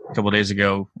watched a couple of days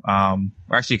ago, or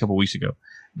actually a couple of weeks ago,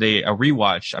 a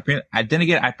rewatch.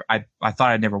 I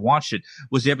thought I'd never watched it,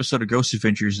 was the episode of Ghost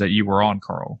Adventures that you were on,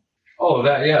 Carl. Oh,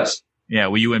 that, yes. Yeah,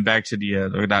 well, you went back to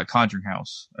that Conjuring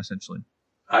house, essentially.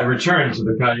 I returned to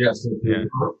the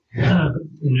in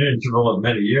an interval of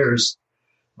many years.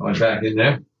 I went back in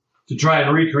there to try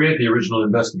and recreate the original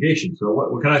investigation. So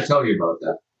what can I tell you about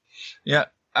that? Yeah,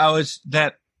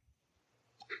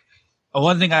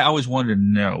 one thing I always wanted to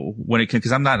know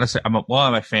because I'm not necessarily,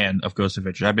 I'm a fan of Ghost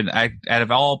Adventures. Out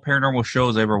of all paranormal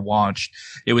shows I ever watched,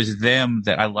 it was them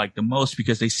that I liked the most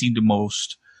because they seemed the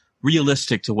most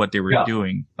realistic to what they were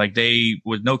doing. Like they,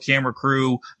 with no camera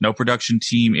crew, no production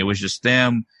team, it was just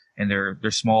them and they're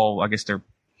small. I guess they're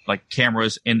like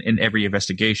cameras in every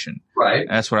investigation. Right. And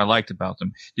that's what I liked about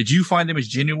them. Did you find them as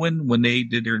genuine when they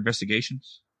did their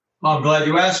investigations? Well, I'm glad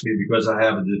you asked me because I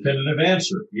have a definitive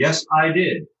answer. Yes, I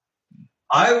did.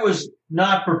 I was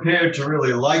not prepared to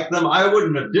really like them. I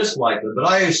wouldn't have disliked them, but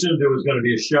I assumed there was going to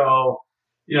be a show.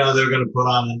 You know, they were going to put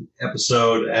on an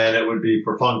episode and it would be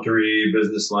perfunctory,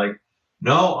 business-like.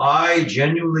 No, I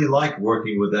genuinely liked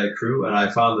working with that crew, and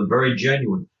I found them very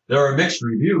genuine. There are mixed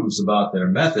reviews about their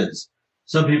methods.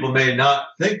 Some people may not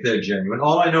think they're genuine.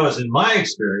 All I know is, in my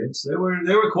experience, they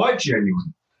were quite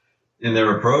genuine in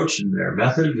their approach and their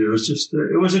method.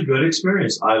 It was a good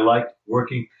experience. I liked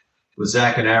working with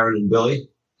Zach and Aaron and Billy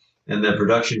and their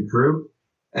production crew.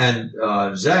 And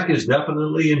Zach is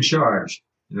definitely in charge.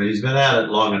 You know, he's been at it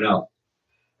long enough.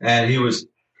 And he was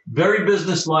very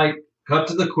businesslike, cut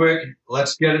to the quick,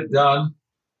 let's get it done.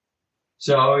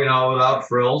 So, you know, without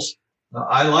frills.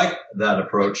 I liked that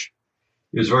approach.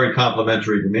 He was very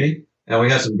complimentary to me, and we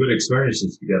had some good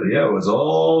experiences together. Yeah, it was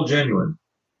all genuine.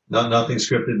 Nothing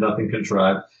scripted, nothing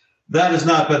contrived. That has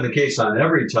not been the case on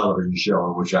every television show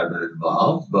in which I've been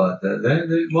involved, but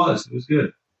it was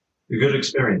good. A good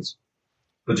experience.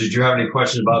 But did you have any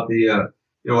questions about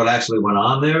what actually went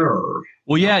on there? Or?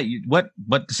 Well, yeah. What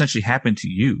essentially happened to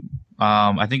you?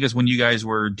 I think it's when you guys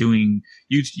were doing,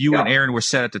 you and Aaron were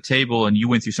sat at the table and you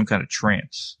went through some kind of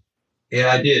trance. Yeah,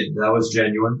 I did. That was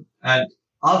genuine. And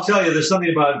I'll tell you, there's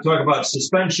something talk about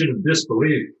suspension of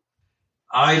disbelief.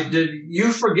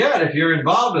 You forget if you're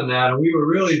involved in that, and we were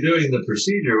really doing the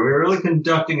procedure. We were really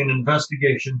conducting an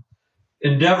investigation,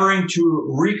 endeavoring to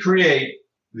recreate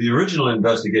the original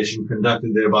investigation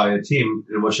conducted there by a team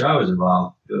in which I was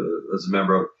involved as a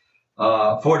member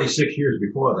of 46 years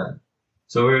before then.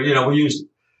 So we used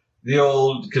the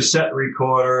old cassette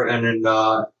recorder and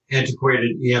an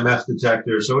antiquated EMF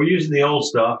detector. So we're using the old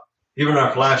stuff. Even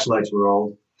our flashlights were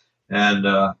old. And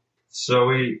I,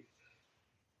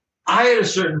 at a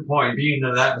certain point, being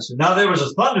in that atmosphere. Now, there was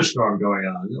a thunderstorm going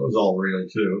on. That was all real,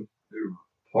 too.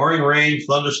 Pouring rain,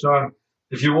 thunderstorm.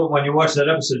 When you watch that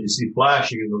episode, you see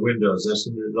flashing in the windows. That's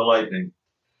the lightning.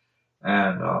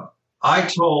 And I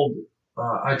told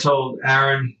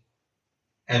Aaron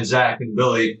and Zach and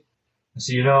Billy, I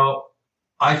said,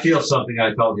 I feel something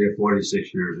I felt here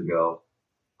 46 years ago.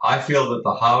 I feel that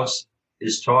the house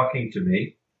is talking to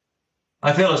me.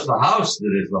 I feel it's the house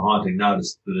that is the haunting, not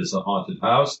that it's a haunted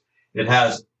house. It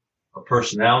has a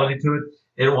personality to it.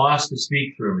 It wants to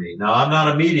speak through me. Now, I'm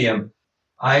not a medium.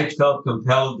 I felt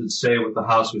compelled to say what the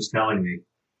house was telling me,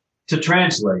 to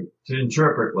translate, to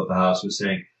interpret what the house was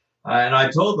saying. And I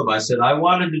told them, I said, I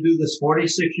wanted to do this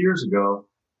 46 years ago,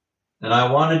 and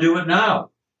I want to do it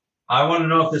now. I want to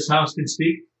know if this house can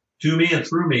speak to me and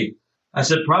through me. I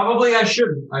said, probably I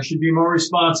shouldn't. I should be more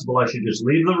responsible. I should just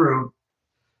leave the room.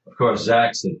 Of course,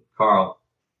 Zach said, Carl,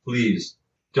 please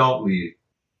don't leave.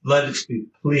 Let it speak,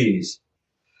 please.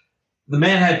 The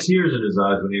man had tears in his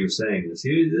eyes when he was saying this.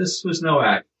 This was no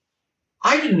act.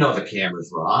 I didn't know the cameras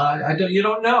were on. You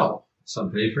don't know.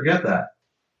 Somebody forget that.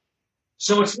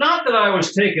 So it's not that I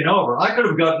was taken over. I could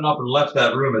have gotten up and left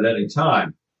that room at any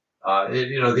time.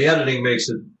 The editing makes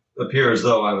it appear as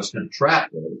though I was kind of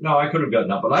trapped there. No, I could have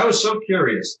gotten up, but I was so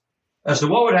curious as to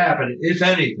what would happen, if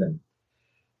anything.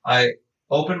 I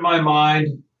opened my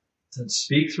mind to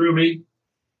speak through me.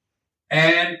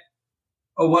 And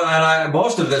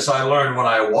most of this I learned when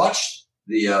I watched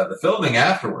the filming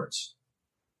afterwards.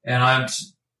 And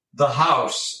the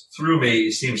house through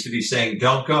me seems to be saying,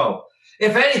 don't go.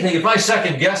 If anything, if I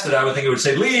second guessed it, I would think it would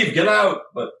say, leave, get out.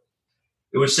 But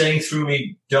it was saying through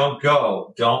me, don't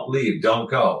go, don't leave, don't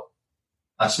go.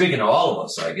 I'm speaking to all of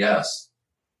us, I guess.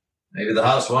 Maybe the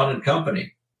house wanted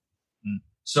company.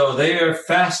 So they are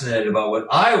fascinated about what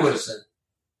I was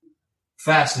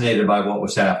fascinated by what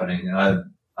was happening. I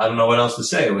don't know what else to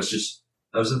say. I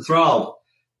was enthralled.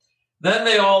 Then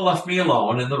they all left me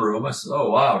alone in the room. I said, oh,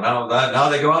 wow, now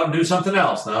they go out and do something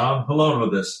else. Now I'm alone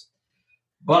with this.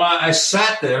 But I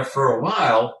sat there for a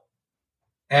while,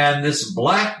 and this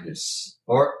blackness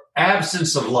or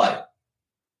absence of light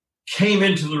came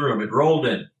into the room. It rolled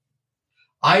in.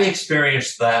 I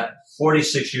experienced that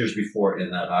 46 years before in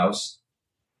that house.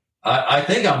 I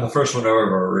think I'm the first one who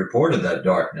ever reported that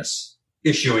darkness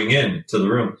issuing into the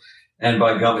room. And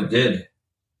by gum, it did.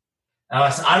 And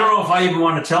I don't know if I even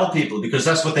want to tell people because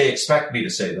that's what they expect me to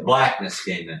say. The blackness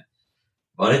came in.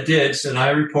 But it did, and I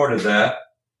reported that.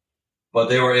 But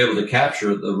they were able to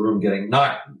capture the room getting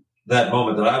knocked. That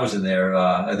moment that I was in there,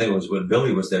 I think it was when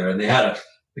Billy was there, and they had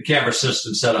the camera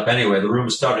system set up anyway. The room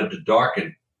started to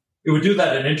darken. It would do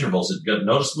that in intervals. It got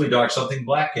noticeably dark. Something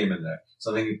black came in there.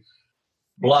 Something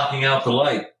blocking out the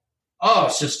light. Oh,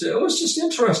 it was just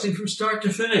interesting from start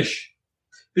to finish,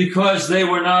 because they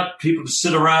were not people to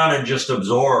sit around and just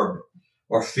absorb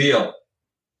or feel.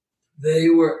 They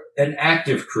were an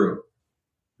active crew,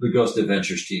 the Ghost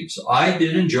Adventures team. So I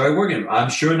did enjoy working with them. I'm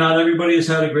sure not everybody has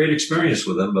had a great experience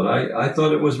with them, but I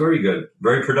thought it was very good,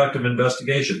 very productive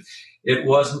investigation. It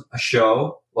wasn't a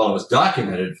show. Well, it was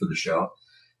documented for the show.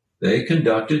 They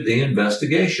conducted the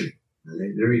investigation.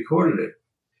 They recorded it.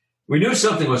 We knew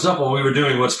something was up when we were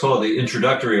doing what's called the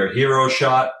introductory or hero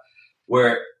shot,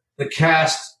 where the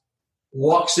cast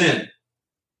walks in,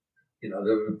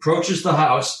 approaches the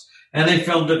house, and they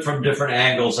filmed it from different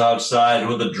angles outside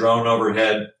with a drone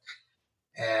overhead.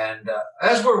 And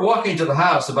as we're walking to the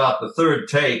house, about the third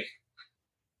take,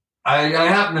 I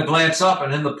happened to glance up,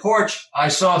 and in the porch, I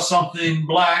saw something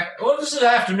black. Well, this is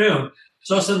afternoon.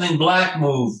 Saw something black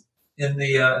move in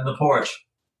the porch.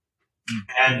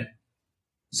 And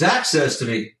Zach says to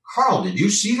me, "Carl, did you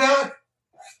see that?"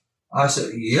 I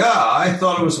said, "Yeah, I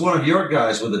thought it was one of your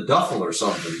guys with a duffel or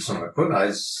something, some equipment.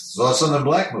 I saw something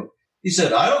black move." He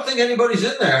said, "I don't think anybody's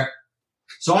in there."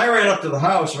 So I ran up to the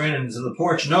house, ran into the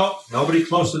porch. No, nobody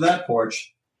close to that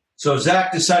porch. So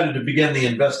Zach decided to begin the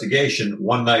investigation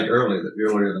one night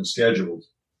earlier than scheduled.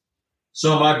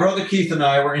 So my brother Keith and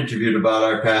I were interviewed about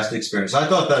our past experience. I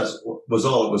thought that was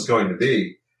all it was going to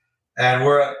be. And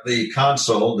we're at the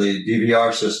console, the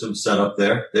DVR system set up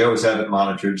there. They always have it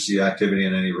monitored to see activity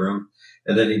in any room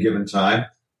at any given time.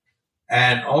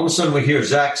 And all of a sudden we hear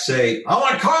Zach say, "I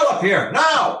want Carl up here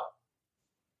now."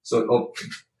 So,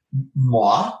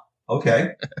 moi?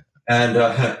 Okay.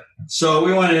 And so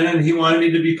we went in, and he wanted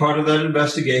me to be part of that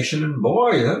investigation. And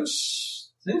boy,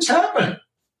 things happen.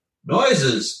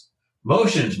 Noises,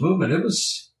 motions, movement. It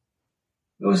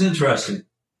was interesting.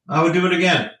 I would do it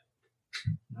again.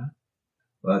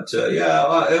 But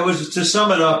it was, to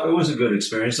sum it up, it was a good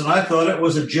experience. And I thought it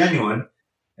was a genuine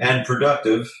and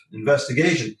productive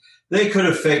investigation. They could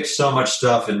have faked so much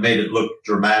stuff and made it look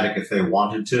dramatic if they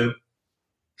wanted to.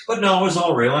 But no, it was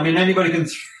all real. I mean, anybody can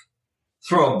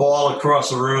throw a ball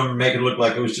across a room and make it look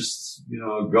like it was just,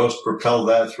 a ghost propelled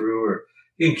that through, or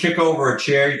you can kick over a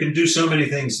chair. You can do so many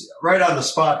things right on the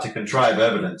spot to contrive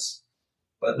evidence.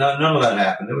 But none of that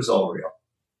happened. It was all real.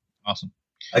 Awesome.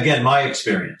 Again, my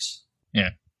experience.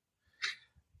 Yeah.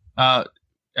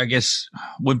 I guess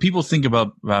when people think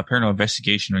about paranormal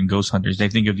investigation and ghost hunters, they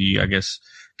think of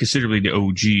considerably the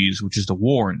OGs, which is the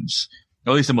Warrens,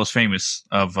 or at least the most famous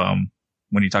of,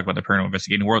 when you talk about the paranormal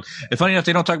investigating world. And funny enough,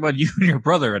 they don't talk about you and your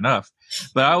brother enough,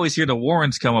 but I always hear the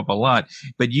Warrens come up a lot.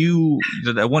 But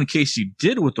that one case you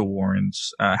did with the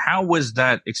Warrens, how was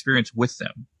that experience with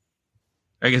them?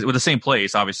 I guess with the same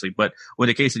place, obviously, but with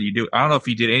the case that you do, I don't know if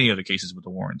you did any other cases with the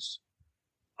Warrens.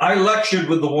 I lectured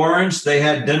with the Warrens. They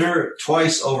had dinner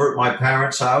twice over at my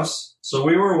parents' house, so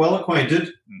we were well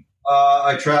acquainted.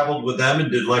 I traveled with them and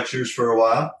did lectures for a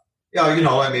while. Yeah,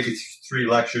 maybe 3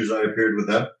 lectures I appeared with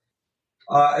them.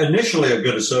 Initially a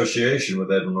good association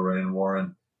with Ed and Lorraine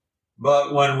Warren.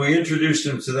 But when we introduced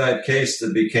him to that case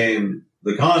that became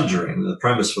The Conjuring, the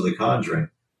premise for The Conjuring,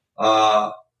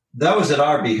 that was at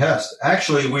our behest.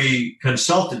 Actually, we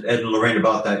consulted Ed and Lorraine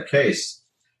about that case.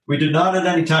 We did not at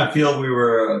any time feel we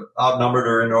were outnumbered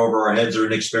or in over our heads or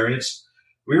inexperienced.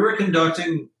 We were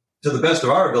conducting, to the best of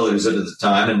our abilities at the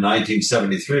time, in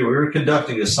 1973, we were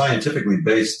conducting a scientifically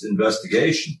based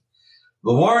investigation.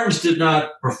 The Warrens did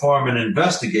not perform an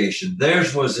investigation.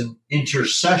 Theirs was an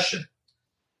intercession.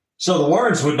 So the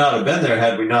Warrens would not have been there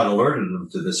had we not alerted them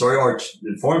to this or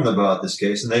informed them about this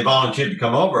case, and they volunteered to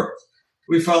come over.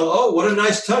 We felt, what a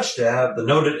nice touch to have the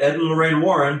noted Ed and Lorraine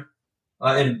Warren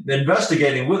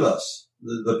investigating with us,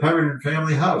 the Perrin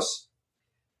family house.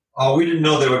 We didn't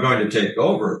know they were going to take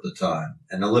over at the time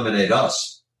and eliminate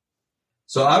us.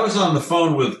 So I was on the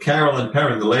phone with Carolyn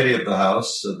Perrin, the lady of the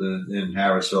house in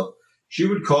Harrisville. She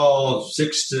would call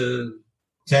 6 to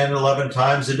 10, 11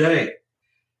 times a day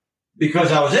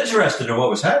because I was interested in what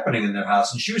was happening in their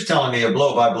house. And she was telling me a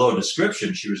blow-by-blow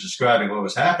description. She was describing what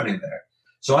was happening there.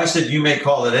 So I said, "You may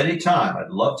call at any time.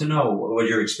 I'd love to know what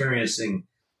you're experiencing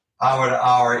hour to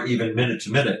hour, even minute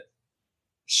to minute."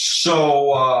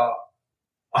 So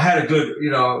I had a good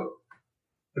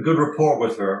rapport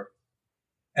with her.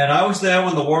 And I was there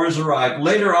when the Warrens arrived.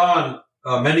 Later on,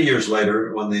 many years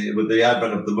later, with the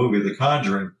advent of the movie The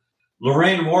Conjuring,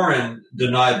 Lorraine Warren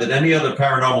denied that any other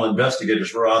paranormal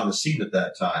investigators were on the scene at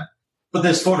that time. But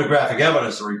there's photographic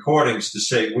evidence and recordings to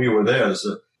say we were there. There's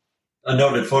a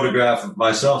noted photograph of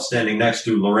myself standing next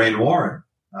to Lorraine Warren.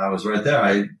 I was right there.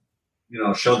 I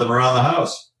showed them around the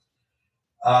house.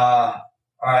 All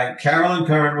right. Carolyn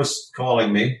Perrin was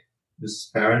calling me,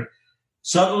 Mrs. Perrin.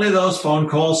 Suddenly those phone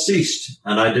calls ceased,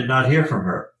 and I did not hear from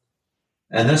her.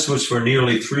 And this was for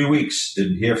nearly 3 weeks,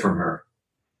 didn't hear from her.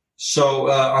 So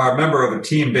our member of a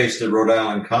team based at Rhode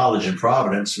Island College in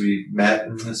Providence, we met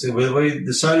and we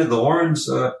decided the Warrens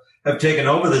have taken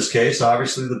over this case.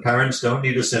 Obviously, the parents don't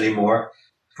need us anymore.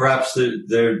 Perhaps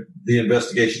the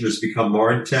investigation has become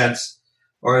more intense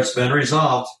or it's been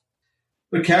resolved.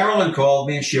 But Carolyn called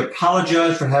me and she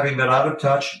apologized for having been out of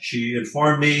touch. She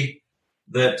informed me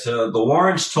that the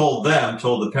Warrens told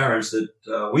the parents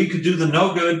that we could do them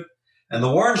no good. And the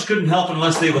Warrens couldn't help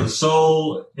unless they were the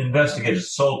sole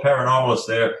investigators, sole paranormalists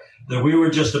there, that we were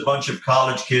just a bunch of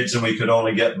college kids and we could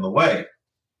only get in the way.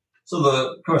 So,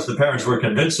 of course, the parents were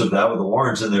convinced of that with the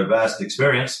Warrens and their vast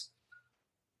experience.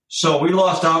 So we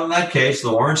lost out in that case.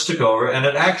 The Warrens took over, and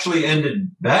it actually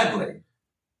ended badly.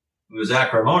 It was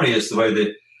acrimonious the way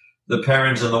that the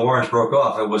parents and the Warrens broke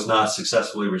off. It was not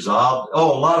successfully resolved.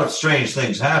 Oh, a lot of strange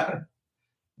things happened,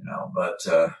 but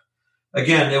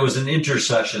again, it was an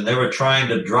intercession. They were trying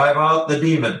to drive out the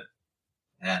demon,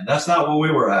 and that's not what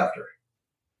we were after.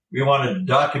 We wanted to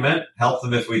document, help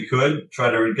them if we could, try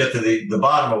to get to the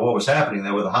bottom of what was happening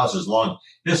there with the house's long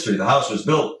history. The house was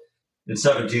built in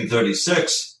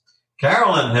 1736.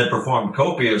 Carolyn had performed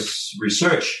copious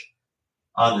research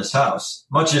on this house,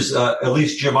 much as at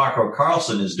least Jim Marco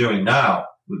Carlson is doing now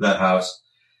with that house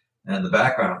and the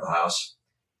background of the house.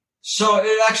 So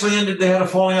it actually ended, they had a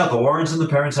falling out. The Warrens and the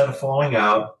parents had a falling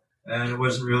out, and it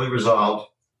wasn't really resolved.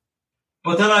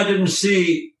 But then I didn't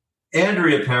see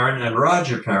Andrea Perrin and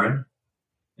Roger Perrin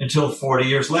until 40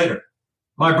 years later.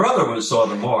 My brother saw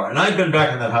them more, and I'd been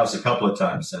back in that house a couple of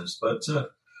times since, but so it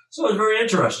was very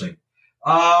interesting.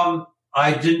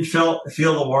 I didn't feel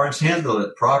the Warrens handled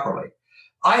it properly.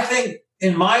 I think,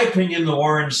 in my opinion, the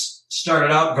Warrens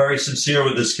started out very sincere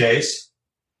with this case.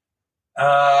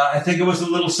 I think it was a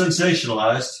little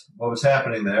sensationalized, what was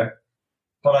happening there.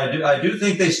 But I do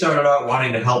think they started out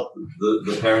wanting to help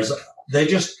the parents.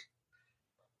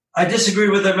 I disagree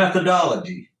with their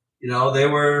methodology. They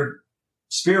were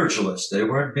spiritualists. They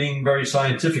weren't being very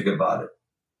scientific about it.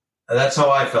 And that's how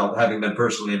I felt, having been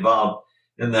personally involved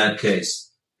in that case.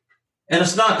 And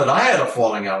it's not that I had a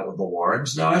falling out with the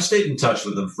Warrens. No, I stayed in touch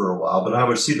with them for a while, but I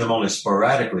would see them only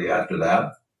sporadically after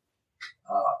that.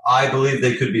 I believe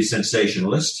they could be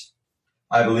sensationalist.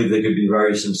 I believe they could be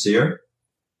very sincere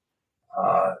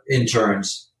in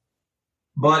turns.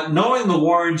 But knowing the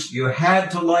Warrens, you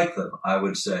had to like them, I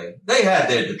would say. They had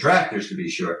their detractors, to be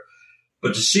sure.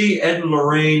 But to see Ed and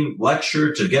Lorraine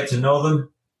lecture, to get to know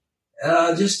them,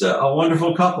 just a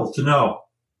wonderful couple to know.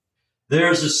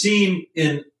 There's a scene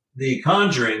in The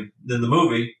Conjuring, in the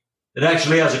movie, it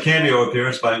actually has a cameo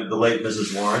appearance by the late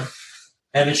Mrs. Warren.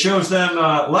 And it shows them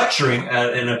lecturing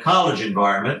in a college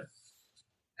environment.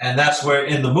 And that's where,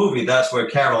 in the movie, that's where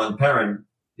Carolyn Perrin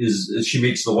she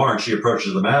meets the Warrens. She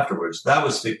approaches them afterwards. That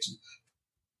was Victor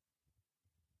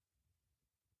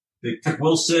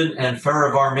Wilson and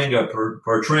Farrah Farmiga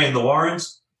portraying the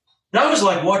Warrens. That was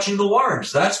like watching the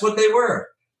Warrens. That's what they were.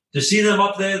 To see them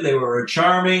up there, they were a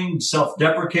charming,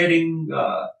 self-deprecating,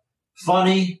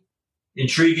 funny,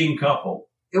 intriguing couple.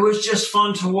 It was just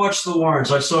fun to watch the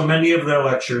Warrens. I saw many of their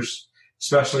lectures,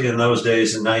 especially in those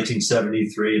days in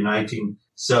 1973 and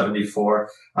 1974.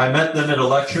 I met them at a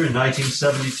lecture in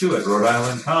 1972 at Rhode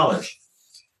Island College.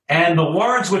 And the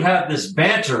Warrens would have this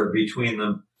banter between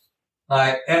them.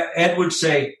 Ed would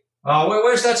say, "Oh,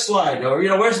 where's that slide? Or,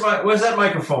 where's that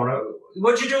microphone?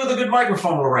 What'd you do with a good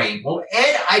microphone, Lorraine?" "Well,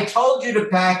 Ed, I told you to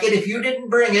pack it. If you didn't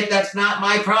bring it, that's not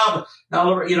my problem."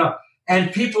 Now,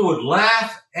 and people would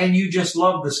laugh, and you just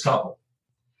loved this couple.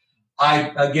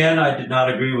 I did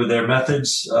not agree with their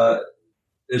methods,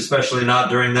 especially not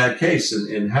during that case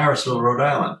in Harrisville, Rhode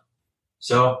Island.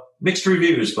 So mixed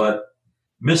reviews, but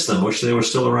miss them. Wish they were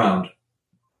still around.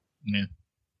 Yeah.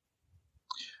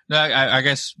 No, I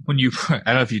guess when I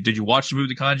don't know if did you watch the movie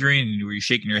The Conjuring and were you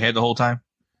shaking your head the whole time?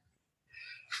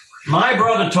 My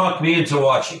brother talked me into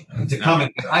watching, into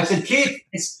coming. I said, "Keith,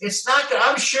 it's not good.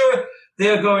 I'm sure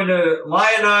they're going to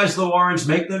lionize the Warrens,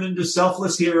 make them into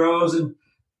selfless heroes. And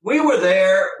we were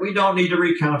there. We don't need to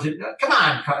recount it. Come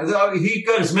on." He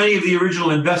got as many of the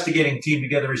original investigating team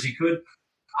together as he could.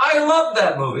 I loved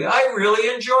that movie. I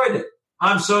really enjoyed it.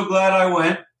 I'm so glad I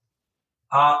went.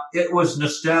 It was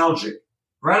nostalgic.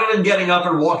 Rather than getting up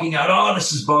and walking out, "Oh,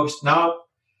 this is bogus." No,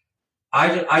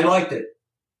 I liked it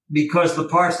because the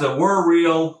parts that were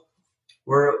real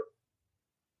were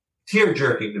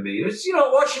tear-jerking to me. It's,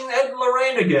 watching Ed and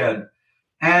Lorraine again.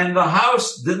 And the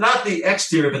house, not the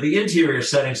exterior, but the interior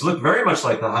settings look very much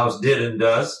like the house did and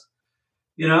does.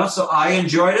 So I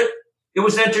enjoyed it. It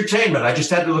was entertainment. I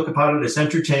just had to look upon it as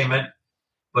entertainment.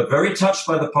 but very touched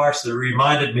by the parts that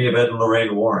reminded me of Ed and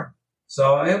Lorraine Warren.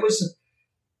 So it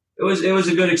was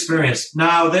a good experience.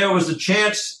 Now, there was a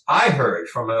chance I heard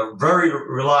from a very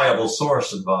reliable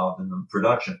source involved in the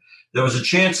production. There was a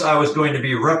chance I was going to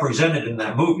be represented in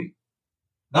that movie.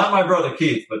 Not my brother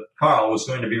Keith, but Carl was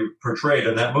going to be portrayed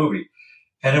in that movie.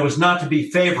 And it was not to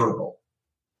be favorable.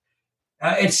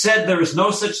 It said there is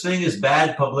no such thing as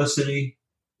bad publicity.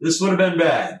 This would have been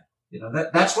bad.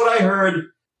 That's what I heard.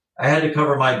 I had to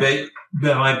cover my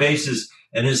bases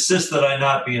and insist that I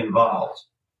not be involved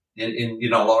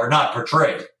in or not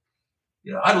portrayed.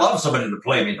 I'd love somebody to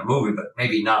play me in a movie, but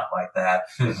maybe not like that.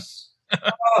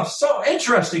 So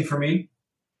interesting for me.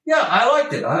 Yeah, I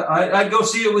liked it. I'd go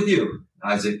see it with you,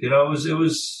 Isaac. It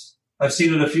was, I've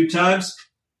seen it a few times.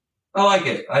 I like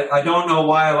it. I don't know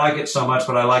why I like it so much,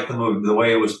 but I like the movie, the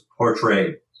way it was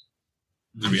portrayed.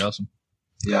 That'd be awesome.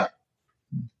 Yeah.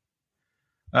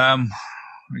 I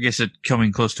guess it's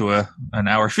coming close to an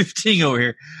hour 15 over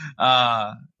here.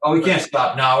 We can't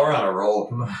stop now. We're on a roll.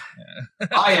 Come on. Yeah.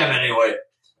 I am anyway.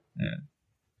 Yeah.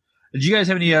 Did you guys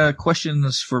have any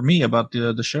questions for me about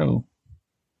the show?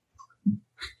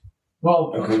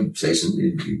 Well, I couldn't say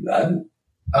something.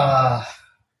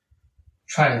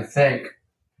 Trying to think.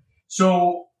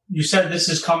 So you said this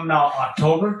is coming out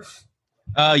October?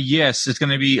 Yes, it's going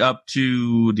to be up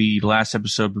to the last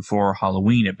episode before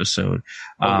Halloween episode.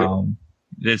 Okay.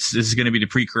 This is going to be the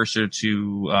precursor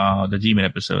to the Demon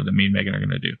episode that me and Megan are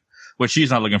going to do, which she's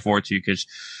not looking forward to because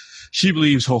she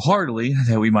believes wholeheartedly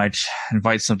that we might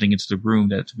invite something into the room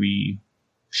that we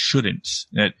shouldn't.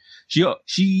 That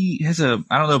she has I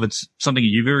don't know if it's something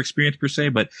you've ever experienced per se,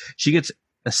 but she gets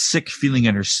a sick feeling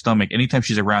in her stomach anytime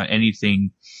she's around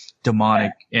anything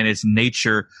demonic and its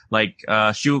nature. I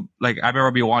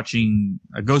remember being watching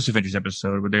a Ghost Adventures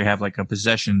episode where they have like a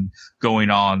possession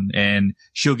going on and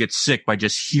she'll get sick by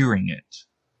just hearing it.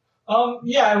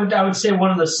 I would say one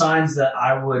of the signs that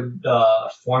I would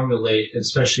formulate,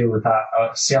 especially with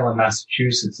Salem,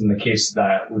 Massachusetts, in the case that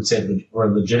I would say that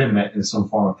were legitimate in some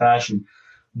form or fashion,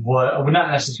 would not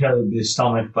necessarily be the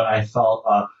stomach, but I felt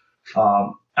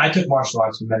I took martial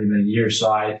arts for many, many years,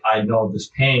 so I know this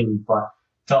pain, but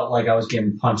felt like I was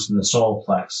getting punched in the solar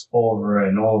plexus over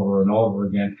and over and over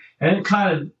again. And it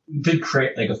kind of did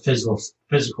create like a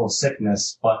physical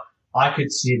sickness, but I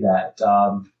could see that,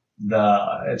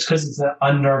 it's because it's an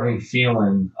unnerving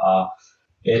feeling.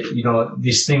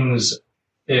 These things,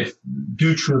 if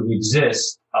do truly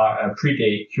exist,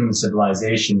 predate human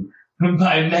civilization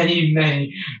by many,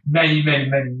 many, many, many,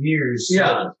 many years.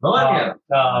 Yeah.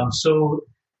 So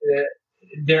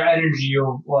their energy,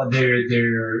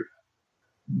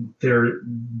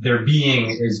 their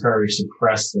being is very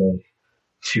suppressive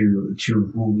to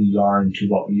who we are and to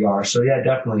what we are. So yeah,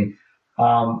 definitely.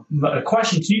 A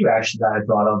question to you actually that I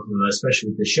thought of, especially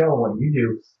with the show, what you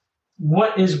do,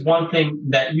 what is one thing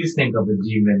that you think of a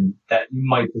demon that you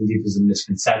might believe is a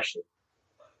misconception?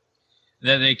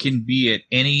 That it can be in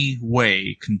any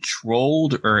way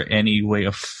controlled or any way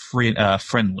of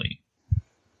friendly.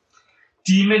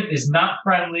 Demon is not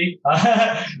friendly.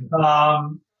 A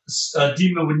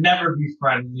demon would never be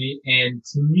friendly. And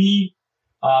to me,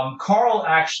 Carl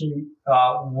actually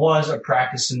was a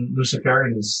practicing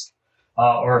Luciferianist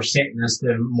or Satanist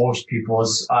in most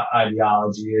people's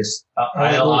ideology is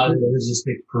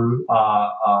idealistic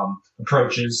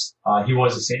approaches. He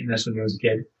was a Satanist when he was a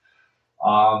kid.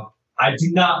 I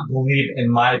do not believe, in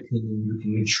my opinion, you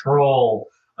can control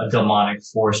a demonic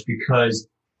force because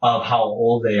of how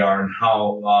old they are and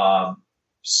how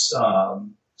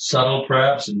subtle,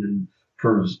 perhaps, and then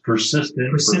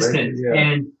persistent. Yeah.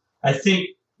 And I think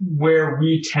where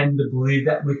we tend to believe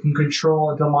that we can control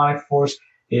a demonic force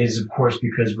is, of course,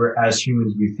 because as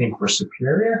humans, we think we're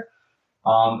superior.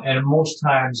 And most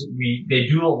times they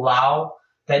do allow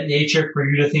that nature for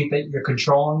you to think that you're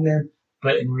controlling them.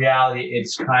 But in reality,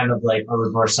 it's kind of like a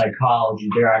reverse psychology.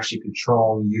 They're actually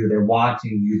controlling you. They're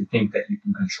wanting you to think that you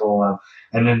can control them.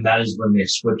 And then that is when they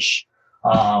switch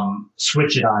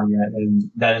it on you, and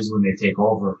that is when they take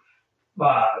over.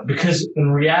 Because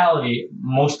in reality,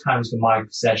 most times demonic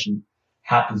possession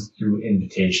happens through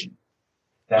invitation.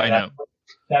 That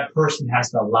person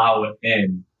has to allow it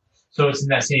in. So it's in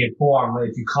that same form.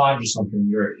 If you conjure something,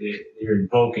 you're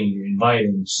invoking, you're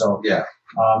inviting. So yeah.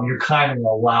 You're kind of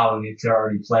allowing it to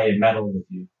already play and meddle with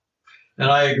you.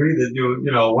 And I agree that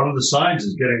one of the signs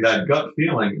is getting that gut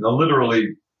feeling,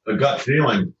 literally a gut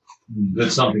feeling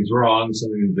that something's wrong,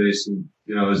 something invasive,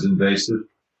 is invasive.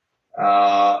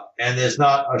 And there's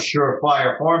not a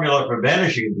surefire formula for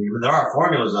banishing a demon. There are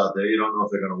formulas out there. You don't know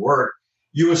if they're going to work.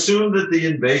 You assume that the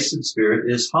invasive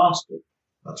spirit is hostile.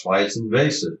 That's why it's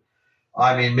invasive.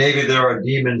 I mean, maybe there are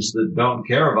demons that don't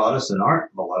care about us and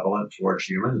aren't malevolent towards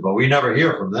humans, but we never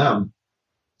hear from them.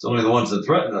 It's only the ones that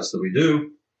threaten us that we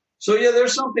do. So yeah,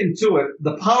 there's something to it.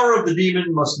 The power of the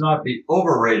demon must not be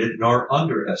overrated nor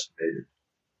underestimated.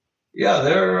 Yeah,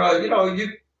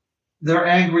 they're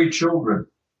angry children.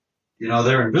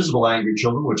 They're invisible angry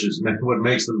children, which is what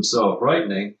makes them so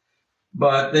frightening.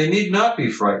 But they need not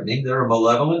be frightening. They're a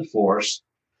malevolent force.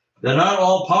 They're not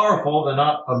all powerful. They're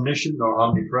not omniscient or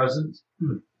omnipresent.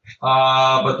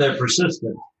 But they're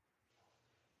persistent.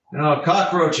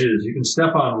 Cockroaches, you can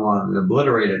step on one and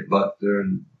obliterate it, but there's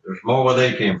more where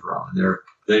they came from, and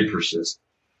they persist.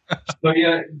 So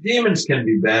yeah, demons can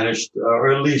be banished,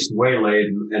 or at least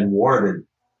waylaid and warded.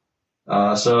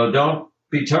 So don't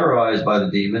be terrorized by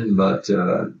the demon, but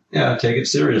take it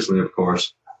seriously, of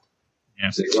course.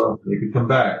 Yeah. Say, well, they could come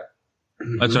back.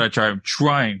 That's what I'm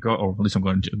trying, or at least I'm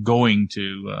going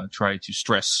to try to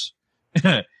stress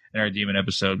in our demon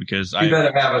episode, because you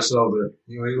better have us over.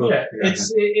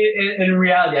 It's in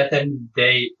reality, at the end of the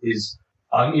day, is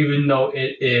even though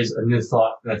it is a new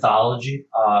thought methodology,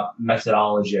 I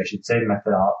should say,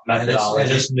 methodology. And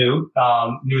it's new.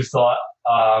 New thought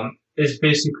is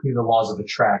basically the laws of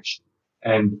attraction,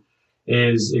 and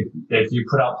is if you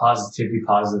put out positivity,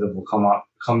 positive will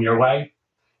come your way.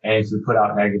 And if you put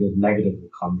out negative, negative will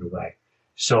come your way.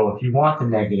 So if you want the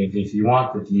negative, if you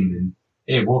want the demon,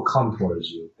 it will come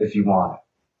towards you if you want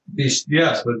it.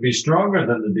 Yes, but be stronger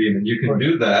than the demon. You can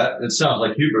do that. It sounds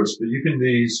like hubris, but you can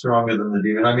be stronger than the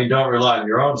demon. I mean, don't rely on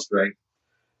your own strength.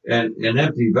 And an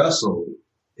empty vessel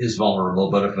is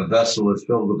vulnerable, but if a vessel is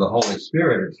filled with the Holy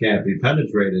Spirit, it can't be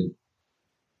penetrated.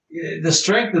 The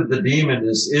strength of the demon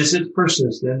is its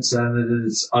persistence, and it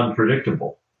is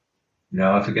unpredictable.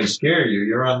 If it can scare you,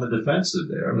 you're on the defensive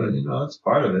there, but it's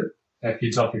part of it. That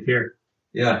feeds off your fear.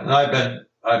 Yeah, and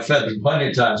I've fed them plenty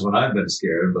of times when I've been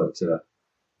scared, but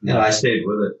I stayed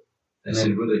with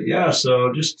it. Yeah,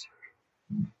 so just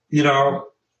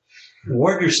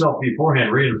ward yourself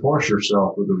beforehand, reinforce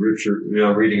yourself with the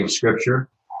reading of Scripture.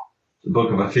 The book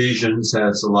of Ephesians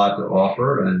has a lot to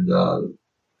offer, and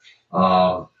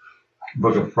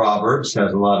Book of Proverbs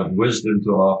has a lot of wisdom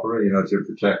to offer, to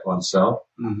protect oneself.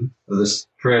 Mm-hmm. This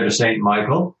prayer to Saint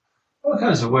Michael, all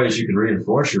kinds of ways you can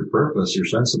reinforce your purpose, your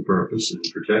sense of purpose, and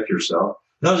protect yourself.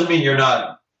 Doesn't mean you're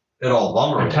not at all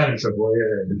vulnerable,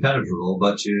 impenetrable,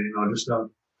 but just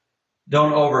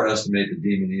don't overestimate the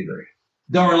demon either.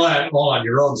 Don't rely all on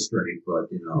your own strength, but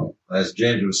as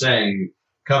James was saying,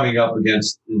 coming up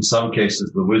against, in some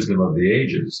cases, the wisdom of the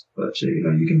ages. But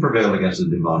you can prevail against a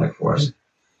demonic force.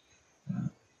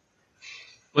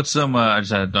 What's some? I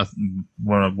just had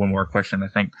one more question. I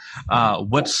think.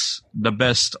 What's the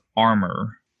best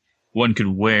armor one could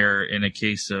wear in a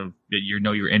case of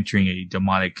you're entering a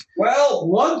demonic? Well,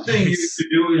 one thing you could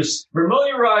do is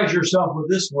familiarize yourself with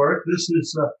this work. This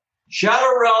is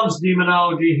Shadow Realms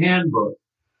Demonology Handbook.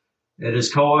 It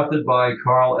is co-authored by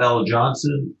Carl L.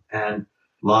 Johnson and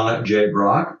Lana J.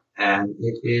 Brock, and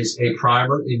it is a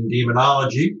primer in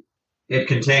demonology. It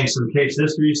contains some case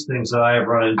histories, things that I have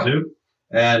run into,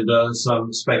 and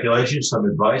some speculation, some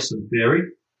advice, some theory.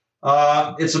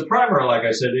 It's a primer, like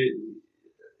I said.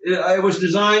 It was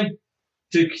designed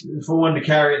for one to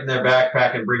carry it in their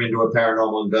backpack and bring into a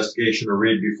paranormal investigation or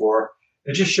read before.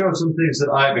 It just shows some things that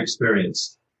I've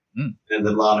experienced and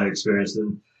that Lana experienced,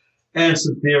 and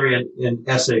some theory in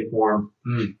essay form.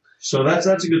 So that's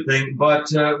a good thing.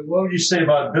 But what would you say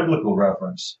about biblical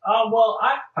reference? Well,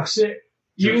 I say,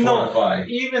 even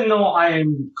though I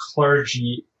am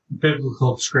clergy,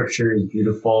 biblical scripture is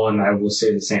beautiful, and I will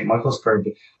say the St. Michael's prayer,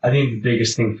 but I think the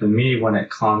biggest thing for me when it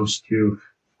comes to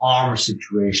armor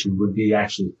situation would be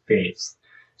actually faith.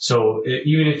 So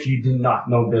even if you did not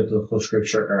know biblical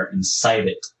scripture or incite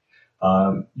it,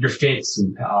 your faith is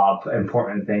an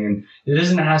important thing. And it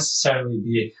doesn't necessarily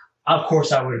be, of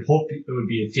course, I would hope it would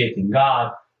be a faith in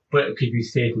God, but it could be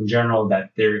faith in general that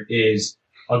there is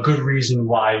a good reason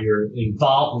why you're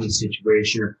involved in the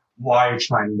situation or why you're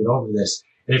trying to get over this.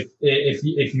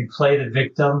 If you play the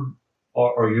victim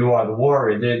or you are the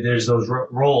warrior, there's those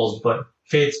roles, but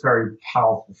faith's a very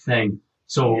powerful thing.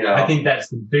 So I think that's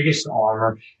the biggest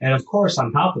armor. And of course,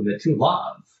 on top of it, too,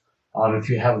 love. If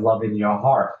you have love in your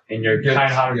heart and you're a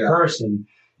kind-hearted person,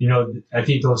 I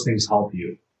think those things help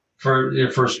you. For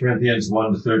 1 Corinthians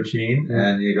 1-13,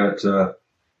 and you got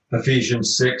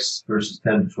Ephesians 6 verses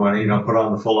 10 to 20. Put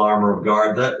on the full armor of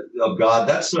God.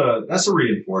 That's a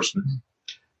reinforcement.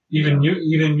 Even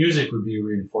music would be a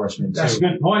reinforcement too. That's a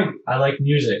good point. I like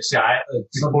music. See, Carl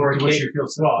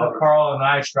and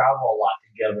I travel a lot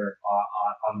together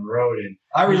on the road, and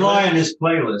I rely on his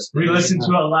playlist. We listen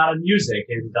to a lot of music,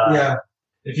 and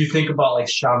if you think about like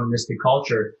shamanistic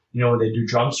culture, when they do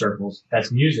drum circles,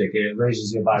 that's music. It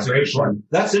raises your vibration.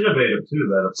 That's innovative too,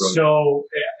 that approach. So,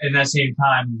 in that same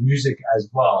time, music as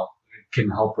well can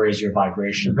help raise your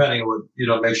vibration. Depending on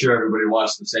what, make sure everybody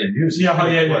wants the same music. Yeah,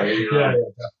 definitely.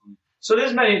 So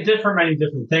there's many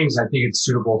different things. I think it's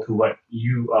suitable to what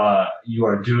you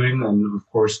are doing, and of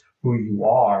course who you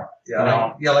are.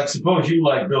 Yeah, like suppose you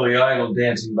like Billy Idol,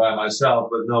 Dancing by Myself,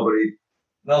 but nobody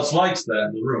else likes that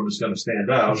in the room. It's going to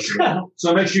stand out.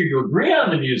 So make sure you agree on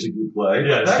the music you play.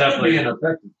 Yes, that definitely. could be an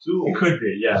effective tool. It could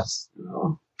be, yes.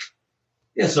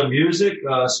 Yeah, so music,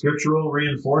 scriptural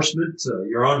reinforcement,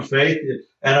 your own faith,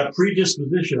 and a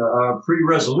predisposition, a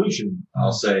pre-resolution,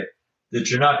 I'll say, that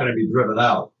you're not going to be driven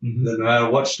out. Mm-hmm. That no matter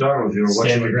what startles you or what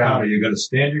you encounter, you're going to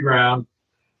stand your ground,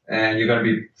 and you're going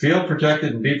to feel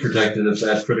protected and be protected at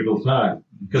that critical time.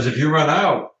 Because if you run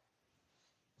out,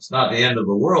 it's not the end of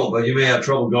the world, but you may have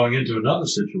trouble going into another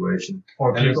situation.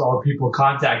 Or people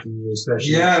contacting you,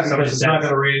 especially. Yeah, because it's not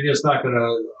going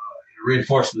to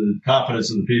reinforce the confidence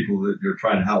in the people that you're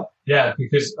trying to help. Yeah,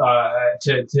 because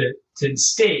to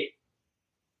state,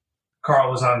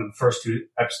 Carl was on the first two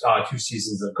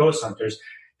seasons of Ghost Hunters.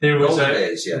 There was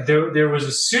there was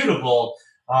a suitable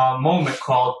moment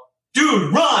called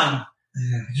 "Dude, run!"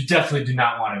 You definitely do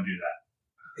not want to do that.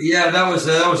 Yeah, that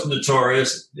was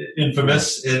notorious,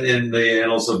 infamous in the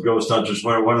annals of Ghost Hunters.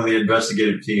 One of the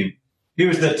investigative team. He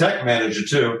was the tech manager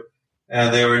too,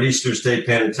 and they were in Eastern State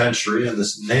Penitentiary. And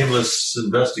this nameless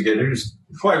investigator, who's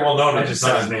quite well known at the just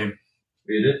said his time. name.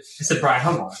 You did? I said Brian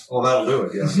Hummer. Oh, that'll do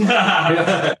it.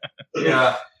 Yeah,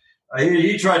 yeah.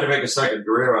 He tried to make a second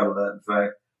career out of that, in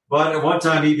fact. But at one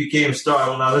time he became star.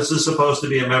 Well, now this is supposed to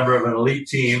be a member of an elite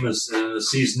team, as a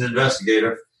seasoned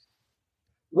investigator.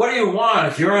 What do you want?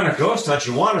 If you're on a ghost hunt,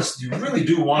 you really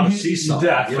do want to see something.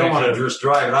 You don't want to just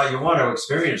drive it out. You want to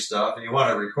experience stuff, and you want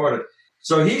to record it.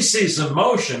 So he sees some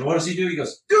motion. What does he do? He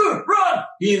goes, "Dude, run!"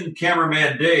 He and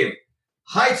cameraman Dave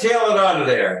hightail it out of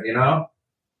there,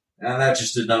 And that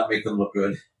just did not make them look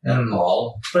good at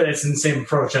all. But it's the same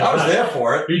approach. I was there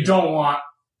for it. You don't want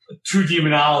two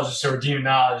demonologists or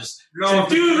demonologists say,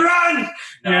 "Dude, run!"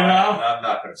 No, I'm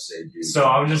not going to say dude.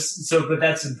 So but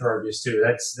that's impervious too.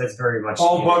 That's very much.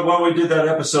 Oh, but when we did that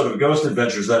episode of Ghost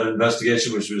Adventures, that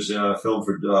investigation, which was filmed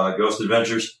for Ghost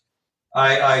Adventures,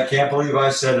 I can't believe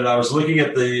I said it. I was looking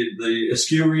at the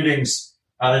askew readings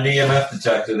on an EMF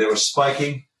detector. They were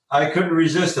spiking. I couldn't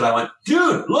resist it. I went,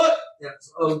 "Dude, look!"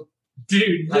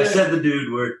 Dude. I said the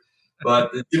dude word,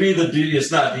 but to me,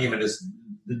 it's not demon. It's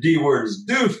the D word is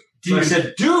dude. So I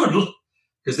said, "Dude,"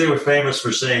 because they were famous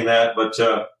for saying that, but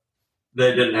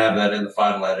they didn't have that in the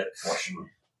final edit, fortunately.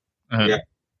 Uh-huh.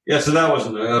 Yeah. So that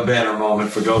wasn't a banner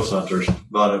moment for Ghost Hunters,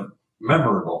 but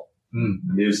memorable,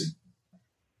 amusing.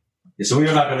 Yeah, so we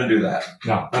are not going to do that.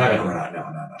 No. No.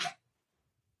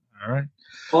 All right.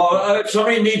 Well, if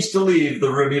somebody needs to leave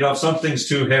the room, if something's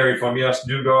too hairy for me, yes,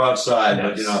 do go outside,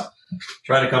 yes. But,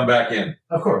 try to come back in.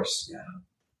 Of course. Yeah.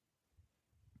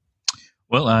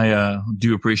 Well, I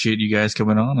do appreciate you guys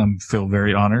coming on. I feel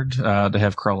very honored to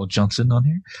have Carl Johnson on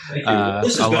here. Thank you.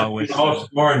 This has been the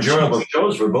more enjoyable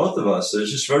shows for both of us.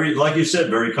 It's just very, like you said,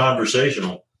 very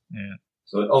conversational. Yeah.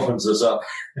 So it opens us up.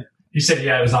 You said,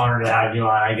 I was honored to have you on.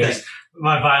 I guess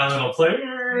my violin will play.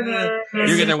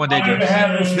 You'll get there one day, James. To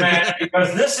have this man,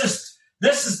 because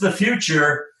this is the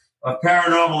future of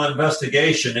paranormal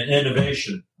investigation and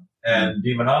innovation and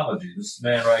demonology. This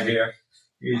man right here.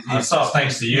 It's all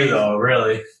thanks to you, though,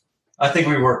 really. I think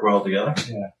we work well together.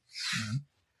 Yeah.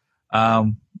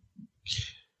 I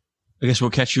guess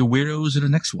we'll catch you weirdos in the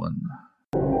next one.